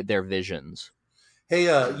by their visions. Hey,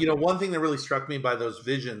 one thing that really struck me by those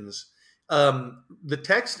visions, the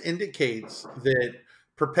text indicates that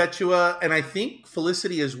Perpetua, and I think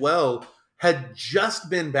Felicity as well, had just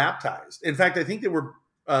been baptized. In fact, I think they were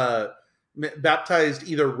baptized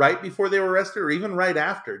either right before they were arrested or even right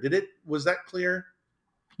after. Was that clear?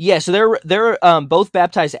 Yeah, so they're both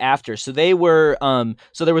baptized after. So they were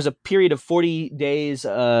so there was a period of 40 days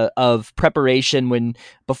of preparation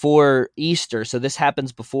before Easter. So this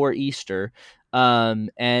happens before Easter.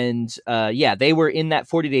 And yeah, they were in that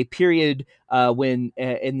 40-day period when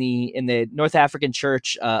in the North African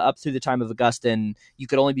church up through the time of Augustine, you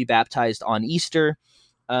could only be baptized on Easter.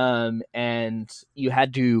 And you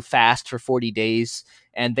had to fast for 40 days,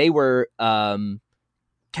 and they were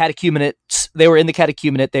catechumenates. They were in the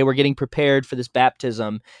catechumenate. They were getting prepared for this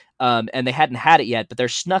baptism, and they hadn't had it yet, but they're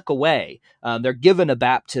snuck away. They're given a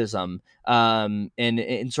baptism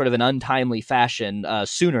in sort of an untimely fashion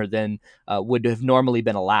sooner than would have normally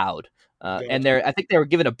been allowed. And Gotcha. I think they were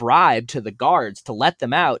given a bribe to the guards to let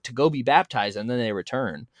them out to go be baptized, and then they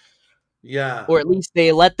return. Yeah. Or at least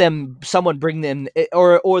they let them. Someone bring them,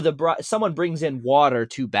 someone brings in water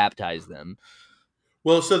to baptize them.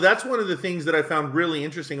 Well, so that's one of the things that I found really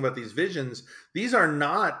interesting about these visions. These are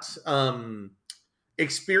not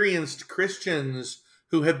experienced Christians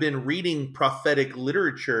who have been reading prophetic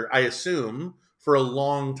literature, I assume, for a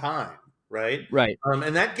long time, right? Right.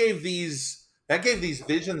 And that gave these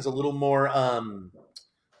visions a little more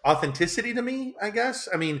authenticity to me, I guess.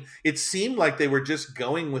 I mean, it seemed like they were just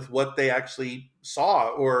going with what they actually saw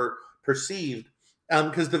or perceived,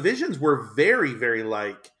 because the visions were very, very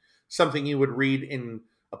like something you would read in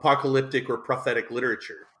apocalyptic or prophetic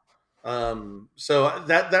literature. So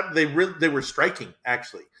that they were striking,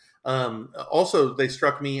 actually. Also, they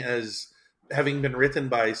struck me as having been written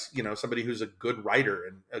by somebody who's a good writer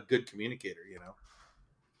and a good communicator.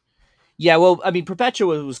 Yeah, well, I mean,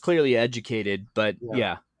 Perpetua was clearly educated, but Yeah.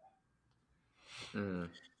 yeah. Mm.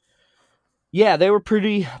 Yeah, they were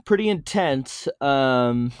pretty intense.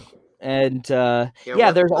 And Yeah, yeah,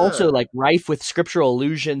 what's there's also the like rife with scriptural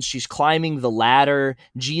allusions. She's climbing the ladder.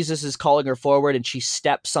 Jesus is calling her forward, and she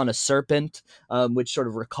steps on a serpent, which sort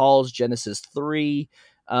of recalls Genesis 3.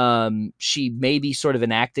 She may be sort of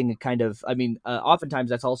enacting a kind of, I mean, oftentimes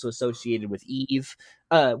that's also associated with Eve.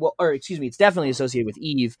 Well, or excuse me, it's definitely associated with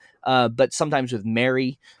Eve, but sometimes with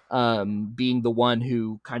Mary being the one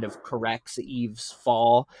who kind of corrects Eve's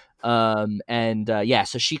fall. And yeah,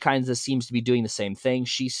 so she kind of seems to be doing the same thing.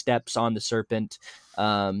 She steps on the serpent,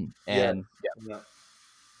 Yeah. and yeah. Yeah.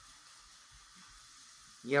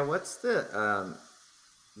 Yeah, what's the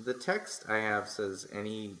text I have says, and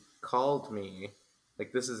he called me,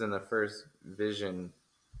 like this is in the first vision,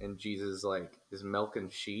 and Jesus like is milking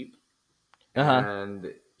sheep, Uh-huh.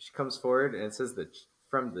 and she comes forward and it says that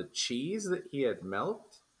from the cheese that he had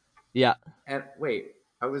milked. Yeah. And wait,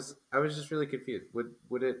 I was just really confused.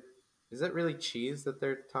 Would it is that really cheese that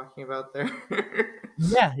they're talking about there?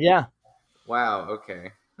 Yeah, yeah. Wow.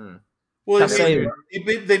 Okay. Hmm. Well, I That's mean, saying.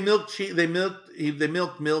 Never. they milked cheese. They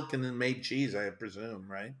milked milk and then made cheese. I presume,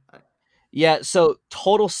 right? Yeah, so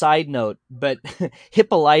total side note, but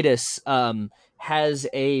Hippolytus has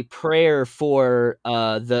a prayer for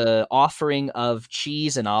the offering of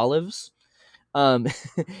cheese and olives. Um,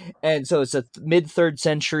 and so it's a mid third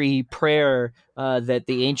century prayer that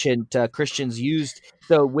the ancient Christians used.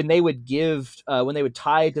 So when they would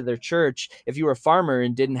tithe to their church, if you were a farmer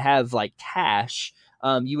and didn't have like cash,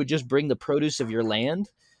 you would just bring the produce of your land.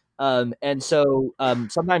 And so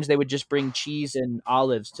sometimes they would just bring cheese and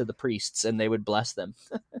olives to the priests, and they would bless them.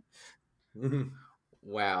 Mhm.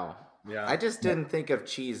 Wow. Yeah. I just didn't think of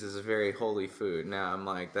cheese as a very holy food. Now I'm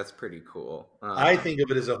like, that's pretty cool. I think of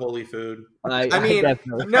it as a holy food. I I mean,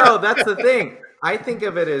 definitely. no, that's the thing. I think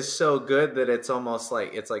of it as so good that it's almost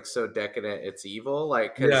like it's like so decadent, it's evil.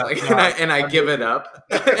 Like because Yeah. like, No, and I I'm give with it you. up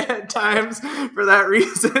at times for that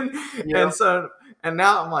reason. Yeah. And so, and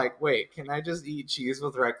now I'm like, wait, can I just eat cheese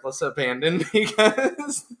with reckless abandon?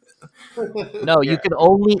 Because No, you yeah, can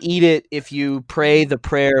only eat it if you pray the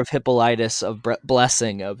prayer of Hippolytus of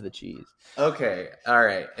blessing of the cheese. okay, all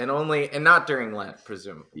right, and not during Lent,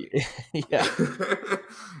 presumably. Yeah.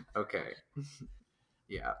 Okay,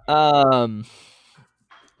 yeah. Um.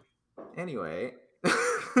 Anyway.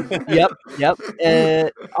 Yep. Yep.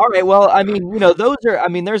 All right. Well, I mean, those are. I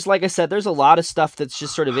mean, there's like I said, there's a lot of stuff that's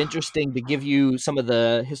just sort of interesting to give you some of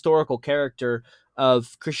the historical character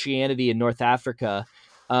of Christianity in North Africa.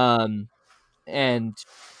 Um. And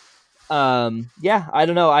yeah, I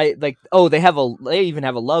don't know. I like. Oh, they even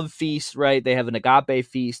have a love feast, right? They have an agape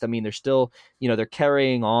feast. I mean, they're still, they're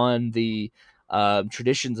carrying on the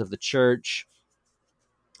traditions of the church.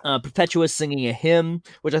 Perpetua singing a hymn,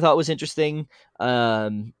 which I thought was interesting.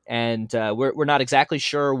 And we're not exactly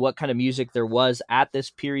sure what kind of music there was at this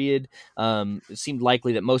period. It seemed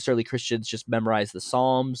likely that most early Christians just memorized the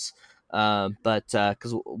Psalms. But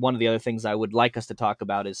because one of the other things I would like us to talk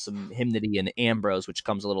about is some hymnody and Ambrose, which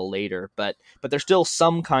comes a little later. But there's still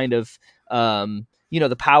some kind of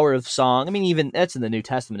the power of song. I mean, even that's in the New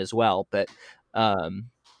Testament as well. Um,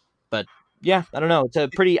 but yeah, I don't know. It's a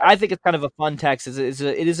pretty. I think it's kind of a fun text. It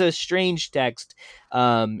is a strange text,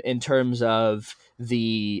 in terms of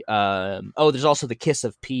the. Oh, there's also the kiss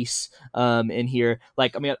of peace, in here.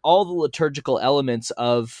 Like, I mean, all the liturgical elements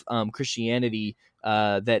of Christianity.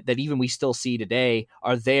 That even we still see today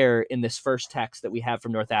are there in this first text that we have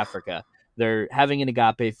from North Africa. They're having an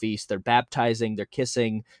agape feast. They're baptizing. They're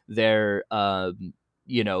kissing. They're like,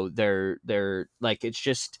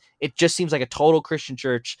 it just seems like a total Christian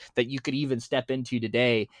church that you could even step into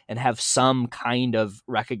today and have some kind of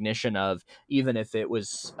recognition of, even if it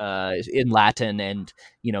was in Latin and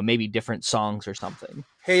maybe different songs or something.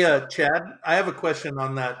 Hey, Chad, I have a question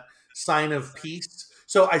on that sign of peace.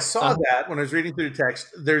 So I saw uh, that when I was reading through the text.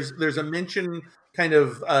 There's a mention, kind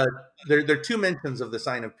of there are two mentions of the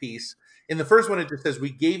sign of peace. In the first one, it just says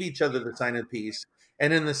we gave each other the sign of peace,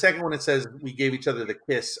 and in the second one, it says we gave each other the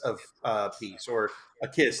kiss of peace, or a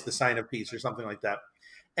kiss, the sign of peace, or something like that.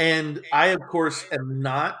 And I, of course, am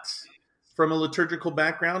not from a liturgical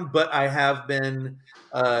background, but I have been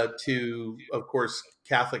to, of course,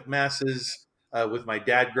 Catholic masses. With my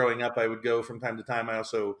dad growing up, I would go from time to time. I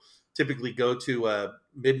also typically go to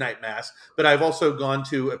midnight mass, but I've also gone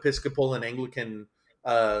to Episcopal and Anglican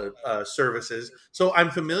services. So I'm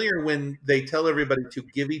familiar when they tell everybody to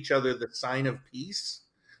give each other the sign of peace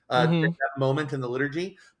during mm-hmm. that moment in the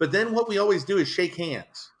liturgy. But then what we always do is shake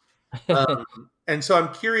hands. And so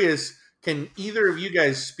I'm curious, can either of you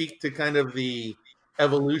guys speak to kind of the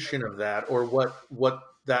evolution of that, or what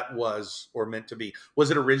that was or meant to be?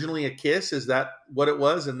 Was it originally a kiss? Is that what it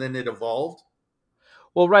was, and then it evolved?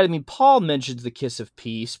 Well, right. I mean, Paul mentions the kiss of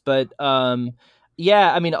peace, but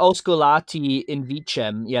yeah. I mean, osculati in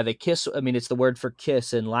vicem. Yeah, the kiss. I mean, it's the word for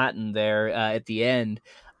kiss in Latin there at the end.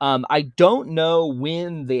 I don't know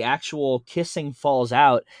when the actual kissing falls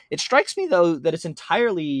out. It strikes me though that it's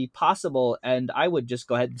entirely possible, and I would just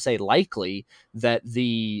go ahead and say likely that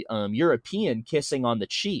the European kissing on the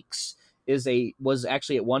cheeks was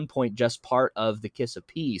actually at one point just part of the kiss of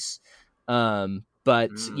peace.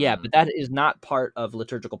 But yeah, Mm. but that is not part of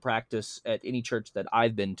liturgical practice at any church that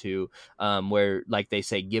I've been to, where like they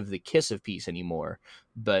say give the kiss of peace anymore.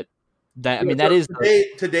 But that I Yeah, mean so that is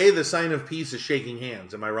today the sign of peace is shaking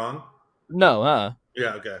hands. Am I wrong? no, huh?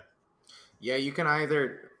 Yeah. Okay. Yeah, you can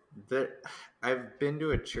either. There, I've been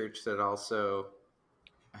to a church that also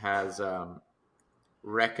has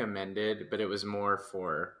recommended, but it was more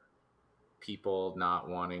for people not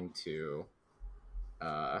wanting to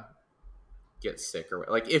uh, get sick or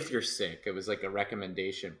like if you're sick. It was like a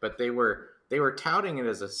recommendation, but they were touting it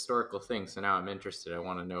as a historical thing. So now I'm interested. I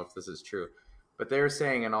want to know if this is true. But they were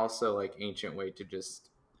saying, and also like ancient way to just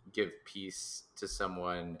give peace to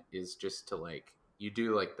someone is just to like you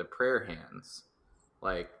do like the prayer hands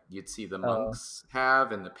like you'd see the Uh, monks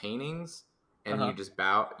have in the paintings, and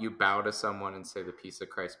uh-huh. you bow to someone and say the peace of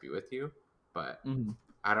Christ be with you. But Mhm.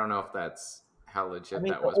 I don't know if that's how I legit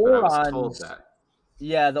mean, that the was, but I was told orons, that.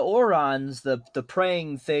 yeah, the orons, the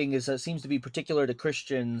praying thing is seems to be particular to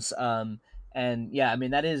Christians. And yeah, I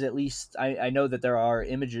mean that is at least I know that there are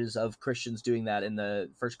images of Christians doing that in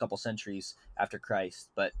the first couple centuries after Christ.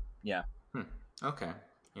 But yeah, Hmm. Okay.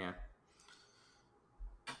 Yeah.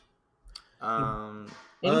 Hmm. Um.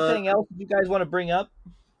 Uh, anything else you guys want to bring up?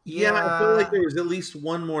 yeah, I feel like Yeah. there was at least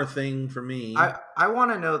one more thing for me. I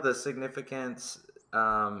want to know the significance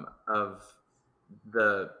of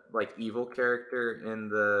the like evil character in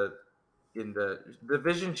the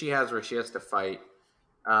vision she has where she has to fight.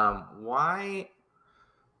 Why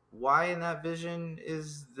in that vision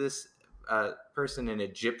is this person an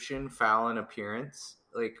Egyptian foul in appearance?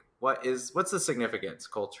 Like, what's the significance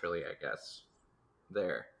culturally? I guess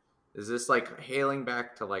there is this like hailing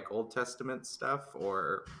back to like Old Testament stuff,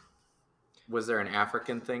 or was there an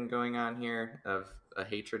African thing going on here of a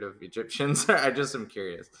hatred of Egyptians? I just am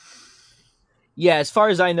curious. Yeah, as far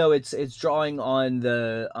as I know, it's drawing on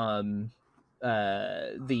the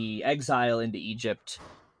exile into Egypt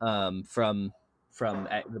from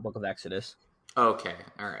the Book of Exodus. Okay,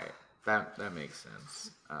 all right, that makes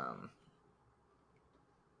sense.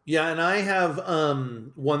 Yeah, and I have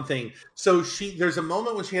one thing. So there's a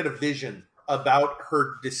moment when she had a vision about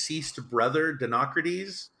her deceased brother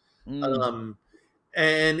Dinocrates. Mm. Um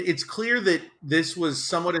and it's clear that this was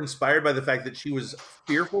somewhat inspired by the fact that she was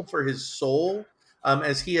fearful for his soul,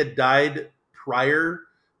 as he had died prior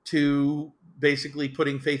to basically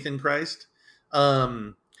putting faith in Christ.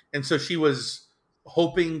 Um, and so she was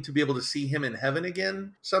hoping to be able to see him in heaven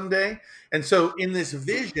again someday. And so in this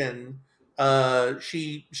vision,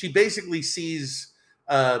 she basically sees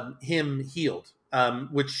him healed,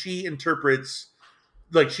 which she interprets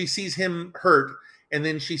like she sees him hurt, and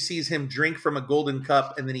then she sees him drink from a golden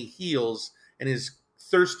cup, and then he heals, and his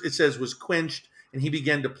thirst, it says, was quenched, and he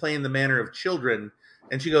began to play in the manner of children.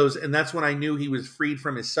 And she goes, and that's when I knew he was freed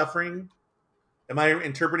from his suffering. Am I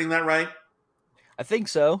interpreting that right? I think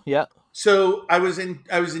so. Yeah. So I was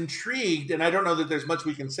intrigued, and I don't know that there's much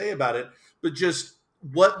we can say about it, but just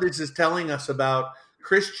what this is telling us about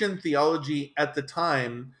Christian theology at the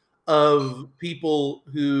time of people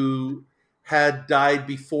who had died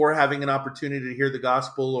before having an opportunity to hear the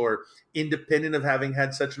gospel or independent of having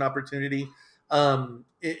had such an opportunity.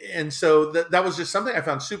 And so that was just something I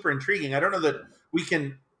found super intriguing. I don't know that we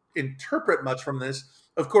can interpret much from this.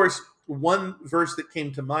 Of course, one verse that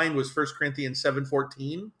came to mind was 1 Corinthians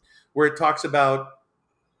 7:14, where it talks about,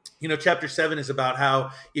 chapter 7 is about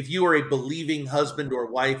how if you are a believing husband or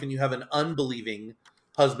wife and you have an unbelieving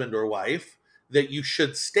husband or wife, that you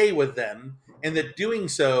should stay with them, and that doing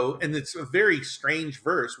so, and it's a very strange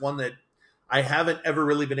verse, one that I haven't ever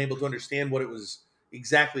really been able to understand what it was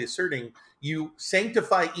exactly asserting. You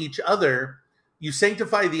sanctify each other, you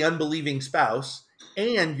sanctify the unbelieving spouse,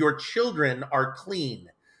 and your children are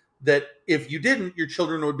clean. That if you didn't, your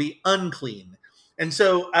children would be unclean. And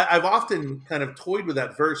so I've often kind of toyed with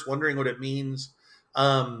that verse, wondering what it means.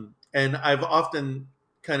 And I've often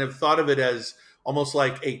kind of thought of it as almost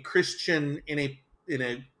like a Christian in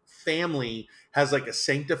a family has like a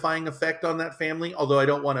sanctifying effect on that family. Although I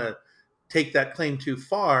don't want to take that claim too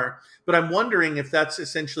far, but I'm wondering if that's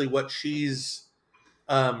essentially what she's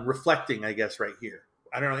reflecting, I guess, right here.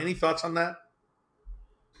 I don't know. Any thoughts on that?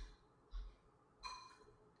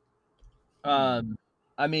 hmm. Um,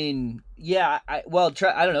 I mean, yeah. I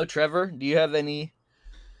don't know, Trevor. Do you have any?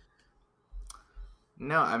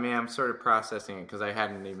 No, I mean I'm sort of processing it because I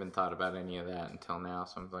hadn't even thought about any of that until now.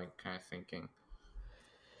 So I'm like kind of thinking.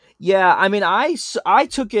 Yeah, I mean, I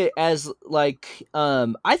took it as like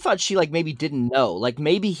I thought she like maybe didn't know, like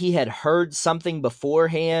maybe he had heard something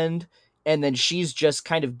beforehand, and then she's just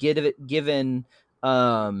kind of given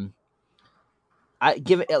um I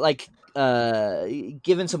give it like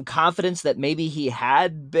given some confidence that maybe he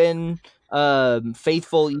had been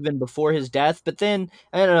faithful even before his death. But then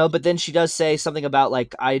I don't know. But then she does say something about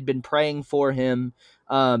like I had been praying for him.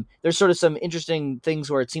 There's sort of some interesting things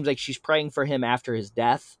where it seems like she's praying for him after his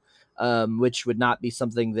death, which would not be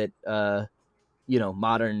something that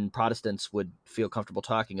modern Protestants would feel comfortable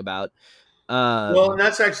talking about. Well, and Um,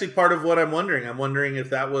 that's actually part of what I'm wondering. I'm wondering if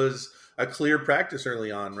that was a clear practice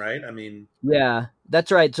early on, right? I mean, Yeah,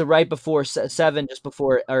 that's right. So right before seven, just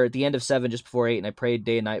before, or at the end of seven, just before eight, and I prayed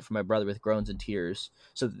day and night for my brother with groans and tears.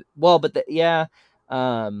 So, well, but yeah,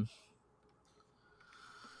 um,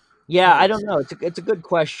 yeah, I don't know. It's a good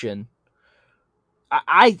question.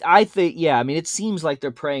 I think yeah. I mean, it seems like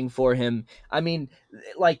they're praying for him. I mean,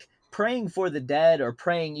 like praying for the dead or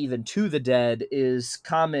praying even to the dead is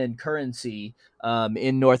common currency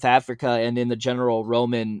in North Africa and in the general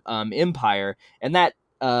Roman Empire, and that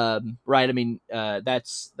right. I mean,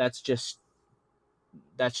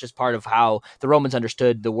 that's just part of how the Romans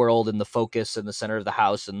understood the world and the focus and the center of the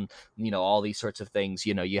house and all these sorts of things.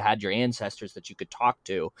 You had your ancestors that you could talk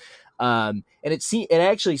to, and it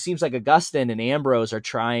actually seems like Augustine and Ambrose are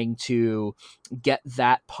trying to get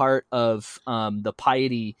that part of the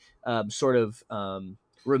piety sort of.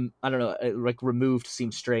 I don't know, like removed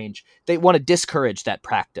seems strange. They want to discourage that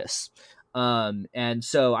practice. And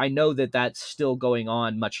so I know that that's still going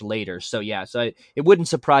on much later. So yeah, it wouldn't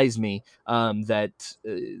surprise me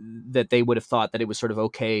that they would have thought that it was sort of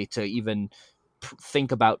okay to even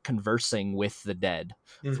think about conversing with the dead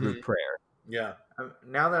through mhm, prayer. yeah.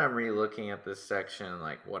 Now that I'm re-looking at this section,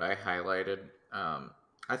 like what I highlighted,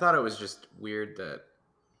 I thought it was just weird that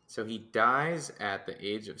so he dies at the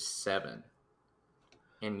age of 7,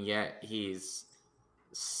 and yet he's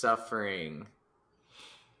suffering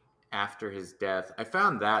after his death. I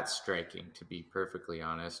found that striking, to be perfectly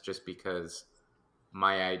honest, just because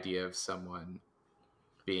my idea of someone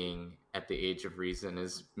being at the age of reason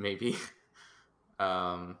is maybe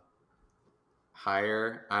um,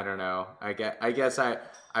 higher. I don't know.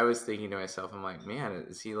 I was thinking to myself, I'm like, man,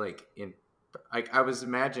 is he like in? Like I was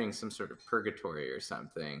imagining some sort of purgatory or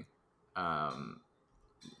something. Um,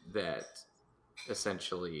 that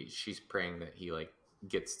essentially she's praying that he like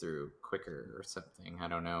gets through quicker or something. I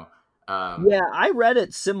don't know. Um, Yeah, I read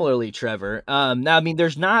it similarly, Trevor. Now, I mean,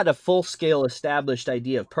 there's not a full scale established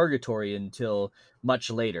idea of purgatory until much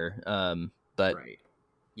later. But right.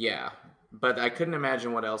 Yeah, but I couldn't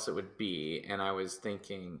imagine what else it would be, and I was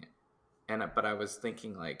thinking, but I was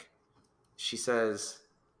thinking like she says,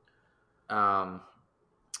 um,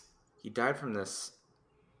 he died from this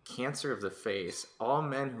cancer of the face. All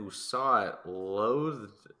men who saw it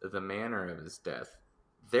loathed the manner of his death.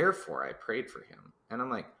 Therefore, I prayed for him. And I'm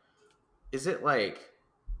like, is it like,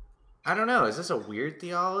 I don't know, is this a weird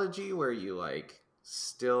theology where you like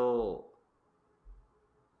still.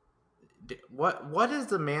 What does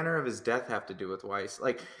the manner of his death have to do with Weiss?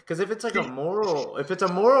 Like, because if it's like a She, moral, if it's a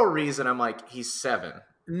moral reason, I'm like, he's 7.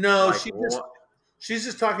 no, Like what? she's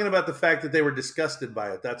just talking about the fact that they were disgusted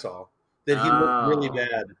by it. That's all. That he looked really Oh,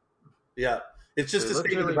 bad. Yeah, it's so just he a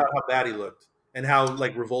looked statement really. about how bad he looked and how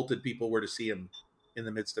like revolted people were to see him in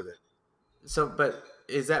the midst of it. So, but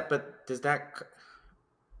is that? But does that?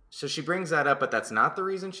 So she brings that up, but that's not the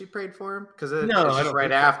reason she prayed for him, because No, it's I just don't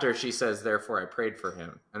right think so. after she says, "Therefore, I prayed for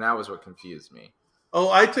him," and that was what confused me. Oh,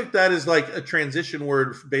 I took that as like a transition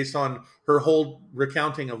word based on her whole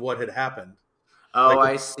recounting of what had happened. Oh, Like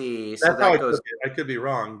I see. So that's how I that took goes. it. I could be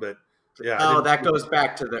wrong, but yeah, I Oh, didn't that see it goes like that.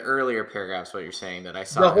 back to the earlier paragraphs. What you're saying that I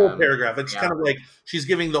The saw whole him. paragraph. It's Yeah, kind of like she's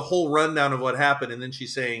giving the whole rundown of what happened, and then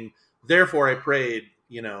she's saying, "Therefore, I prayed."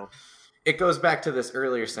 it goes back to this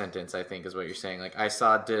earlier sentence. I think is what you're saying. Like I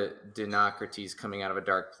saw Dinocrates coming out of a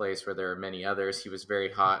dark place where there are many others. He was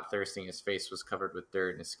very hot, thirsting. His face was covered with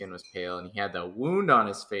dirt, and his skin was pale. And he had the wound on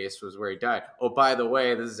his face was where he died. Oh, by the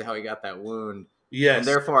way, this is how he got that wound. And Yes.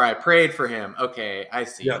 therefore, I prayed for him. Okay, I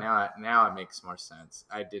see. Yeah. Now it makes more sense.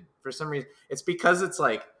 I did for some reason. It's because it's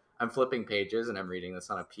like I'm flipping pages and I'm reading this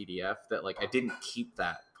on a PDF that like I didn't keep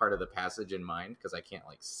that part of the passage in mind because I can't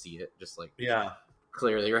like see it just like Yeah.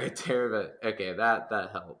 clearly right there. But okay, that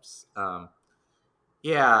helps.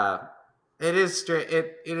 Yeah, it is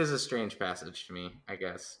it is a strange passage to me, I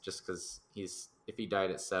guess, just because he's if he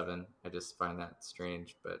died at 7, I just find that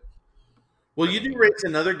strange. Well, But you do anyway, raise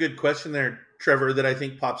another good question there, Trevor, that I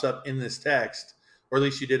think pops up in this text, or at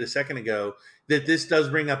least you did a second ago, that this does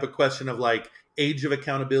bring up a question of like, age of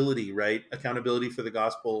accountability, right? Accountability for the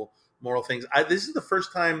gospel, moral things. This is the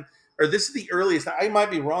first time, or this is the earliest. I might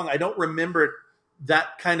be wrong. I don't remember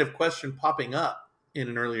that kind of question popping up in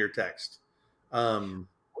an earlier text.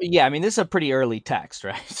 Yeah, I mean, this is a pretty early text,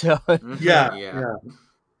 right? So, Yeah, Yeah.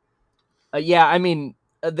 yeah, yeah, I mean,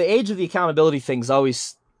 the age of the accountability thing's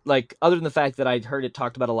always like, other than the fact that I'd heard it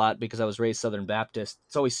talked about a lot because I was raised Southern Baptist,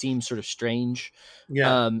 it's always seemed sort of strange.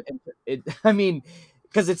 yeah. I mean,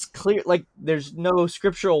 because it's clear, like, there's no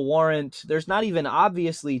scriptural warrant. There's not even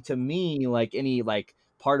obviously to me like any like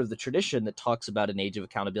part of the tradition that talks about an age of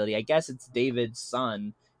accountability. I guess it's David's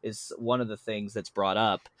son is one of the things that's brought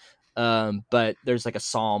up. But there's like a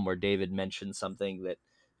psalm where David mentions something that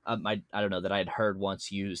I don't know that I had heard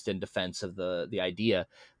once used in defense of the idea.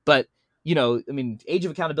 But I mean, age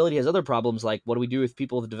of accountability has other problems like what do we do with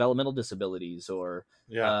people with developmental disabilities or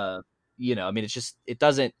Yeah. I mean, it's just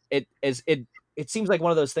it seems like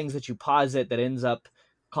one of those things that you posit that ends up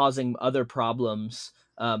causing other problems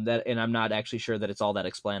and I'm not actually sure that it's all that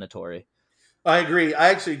explanatory. I agree. I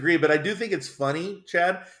actually agree, but I do think it's funny,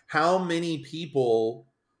 Chad, how many people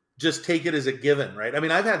just take it as a given, right? I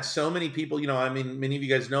mean, I've had so many people, I mean, many of you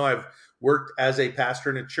guys know I've worked as a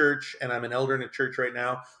pastor in a church and I'm an elder in a church right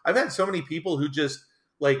now. I've had so many people who just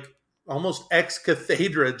like almost ex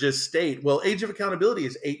cathedra just state, well, age of accountability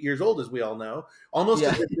is 8 years old, as we all know, almost Yeah.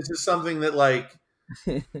 as if this is something that like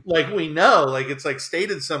we know, like it's like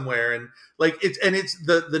stated somewhere, and like it's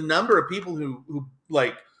the number of people who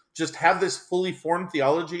like just have this fully formed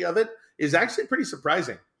theology of it is actually pretty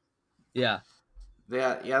surprising. Yeah.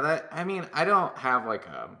 Yeah, that I mean, I don't have like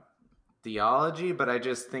a theology, but I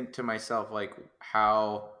just think to myself like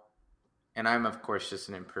how, and I'm of course just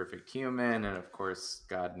an imperfect human, and of course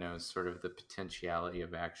God knows sort of the potentiality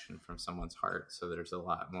of action from someone's heart, so there's a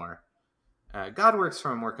lot more God works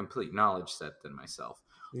from a more complete knowledge set than myself.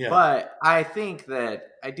 Yeah. But I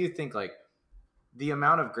do think like the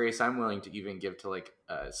amount of grace I'm willing to even give to like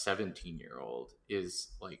a 17-year-old is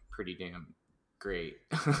like pretty damn great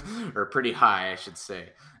or pretty high, I should say.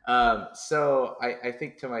 So I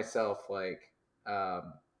think to myself, like,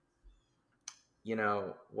 um,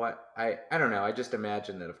 I don't know. I just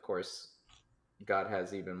imagine that, of course, God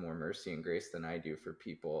has even more mercy and grace than I do for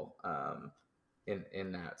people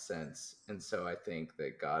in that sense. And so I think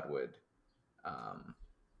that God would, um,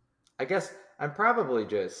 I guess I'm probably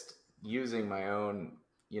just using my own,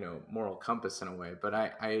 moral compass in a way, but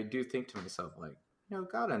I do think to myself, like,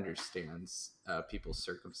 God understands people's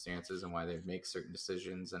circumstances and why they make certain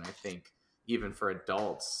decisions. And I think even for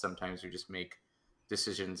adults, sometimes we just make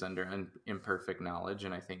decisions under imperfect knowledge.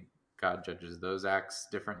 And I think God judges those acts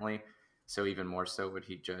differently. So even more so would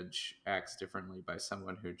he judge acts differently by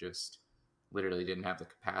someone who just literally didn't have the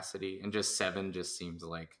capacity. And just 7 just seems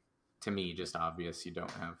like, to me, just obvious you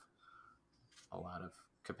don't have a lot of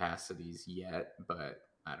capacities yet, but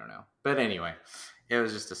I don't know. But anyway, it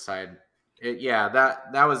was just a side.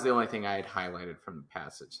 That was the only thing I had highlighted from the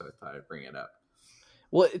passage, so I thought I'd bring it up.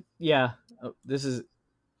 Well, yeah. This is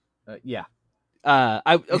yeah.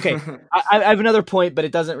 Okay. I have another point, but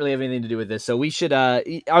it doesn't really have anything to do with this. So we should. Are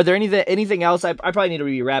there anything else? I probably need to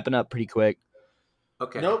be wrapping up pretty quick.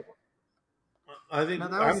 Okay. Nope. I think No,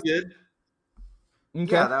 that I'm was good.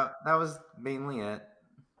 Okay. that was mainly it.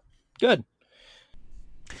 Good.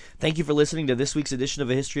 Thank you for listening to this week's edition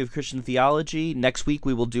of A History of Christian Theology. Next week,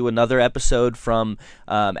 we will do another episode from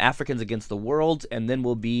Africans Against the World, and then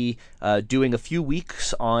we'll be doing a few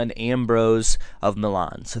weeks on Ambrose of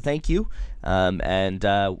Milan. So thank you, and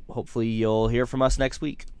hopefully you'll hear from us next week.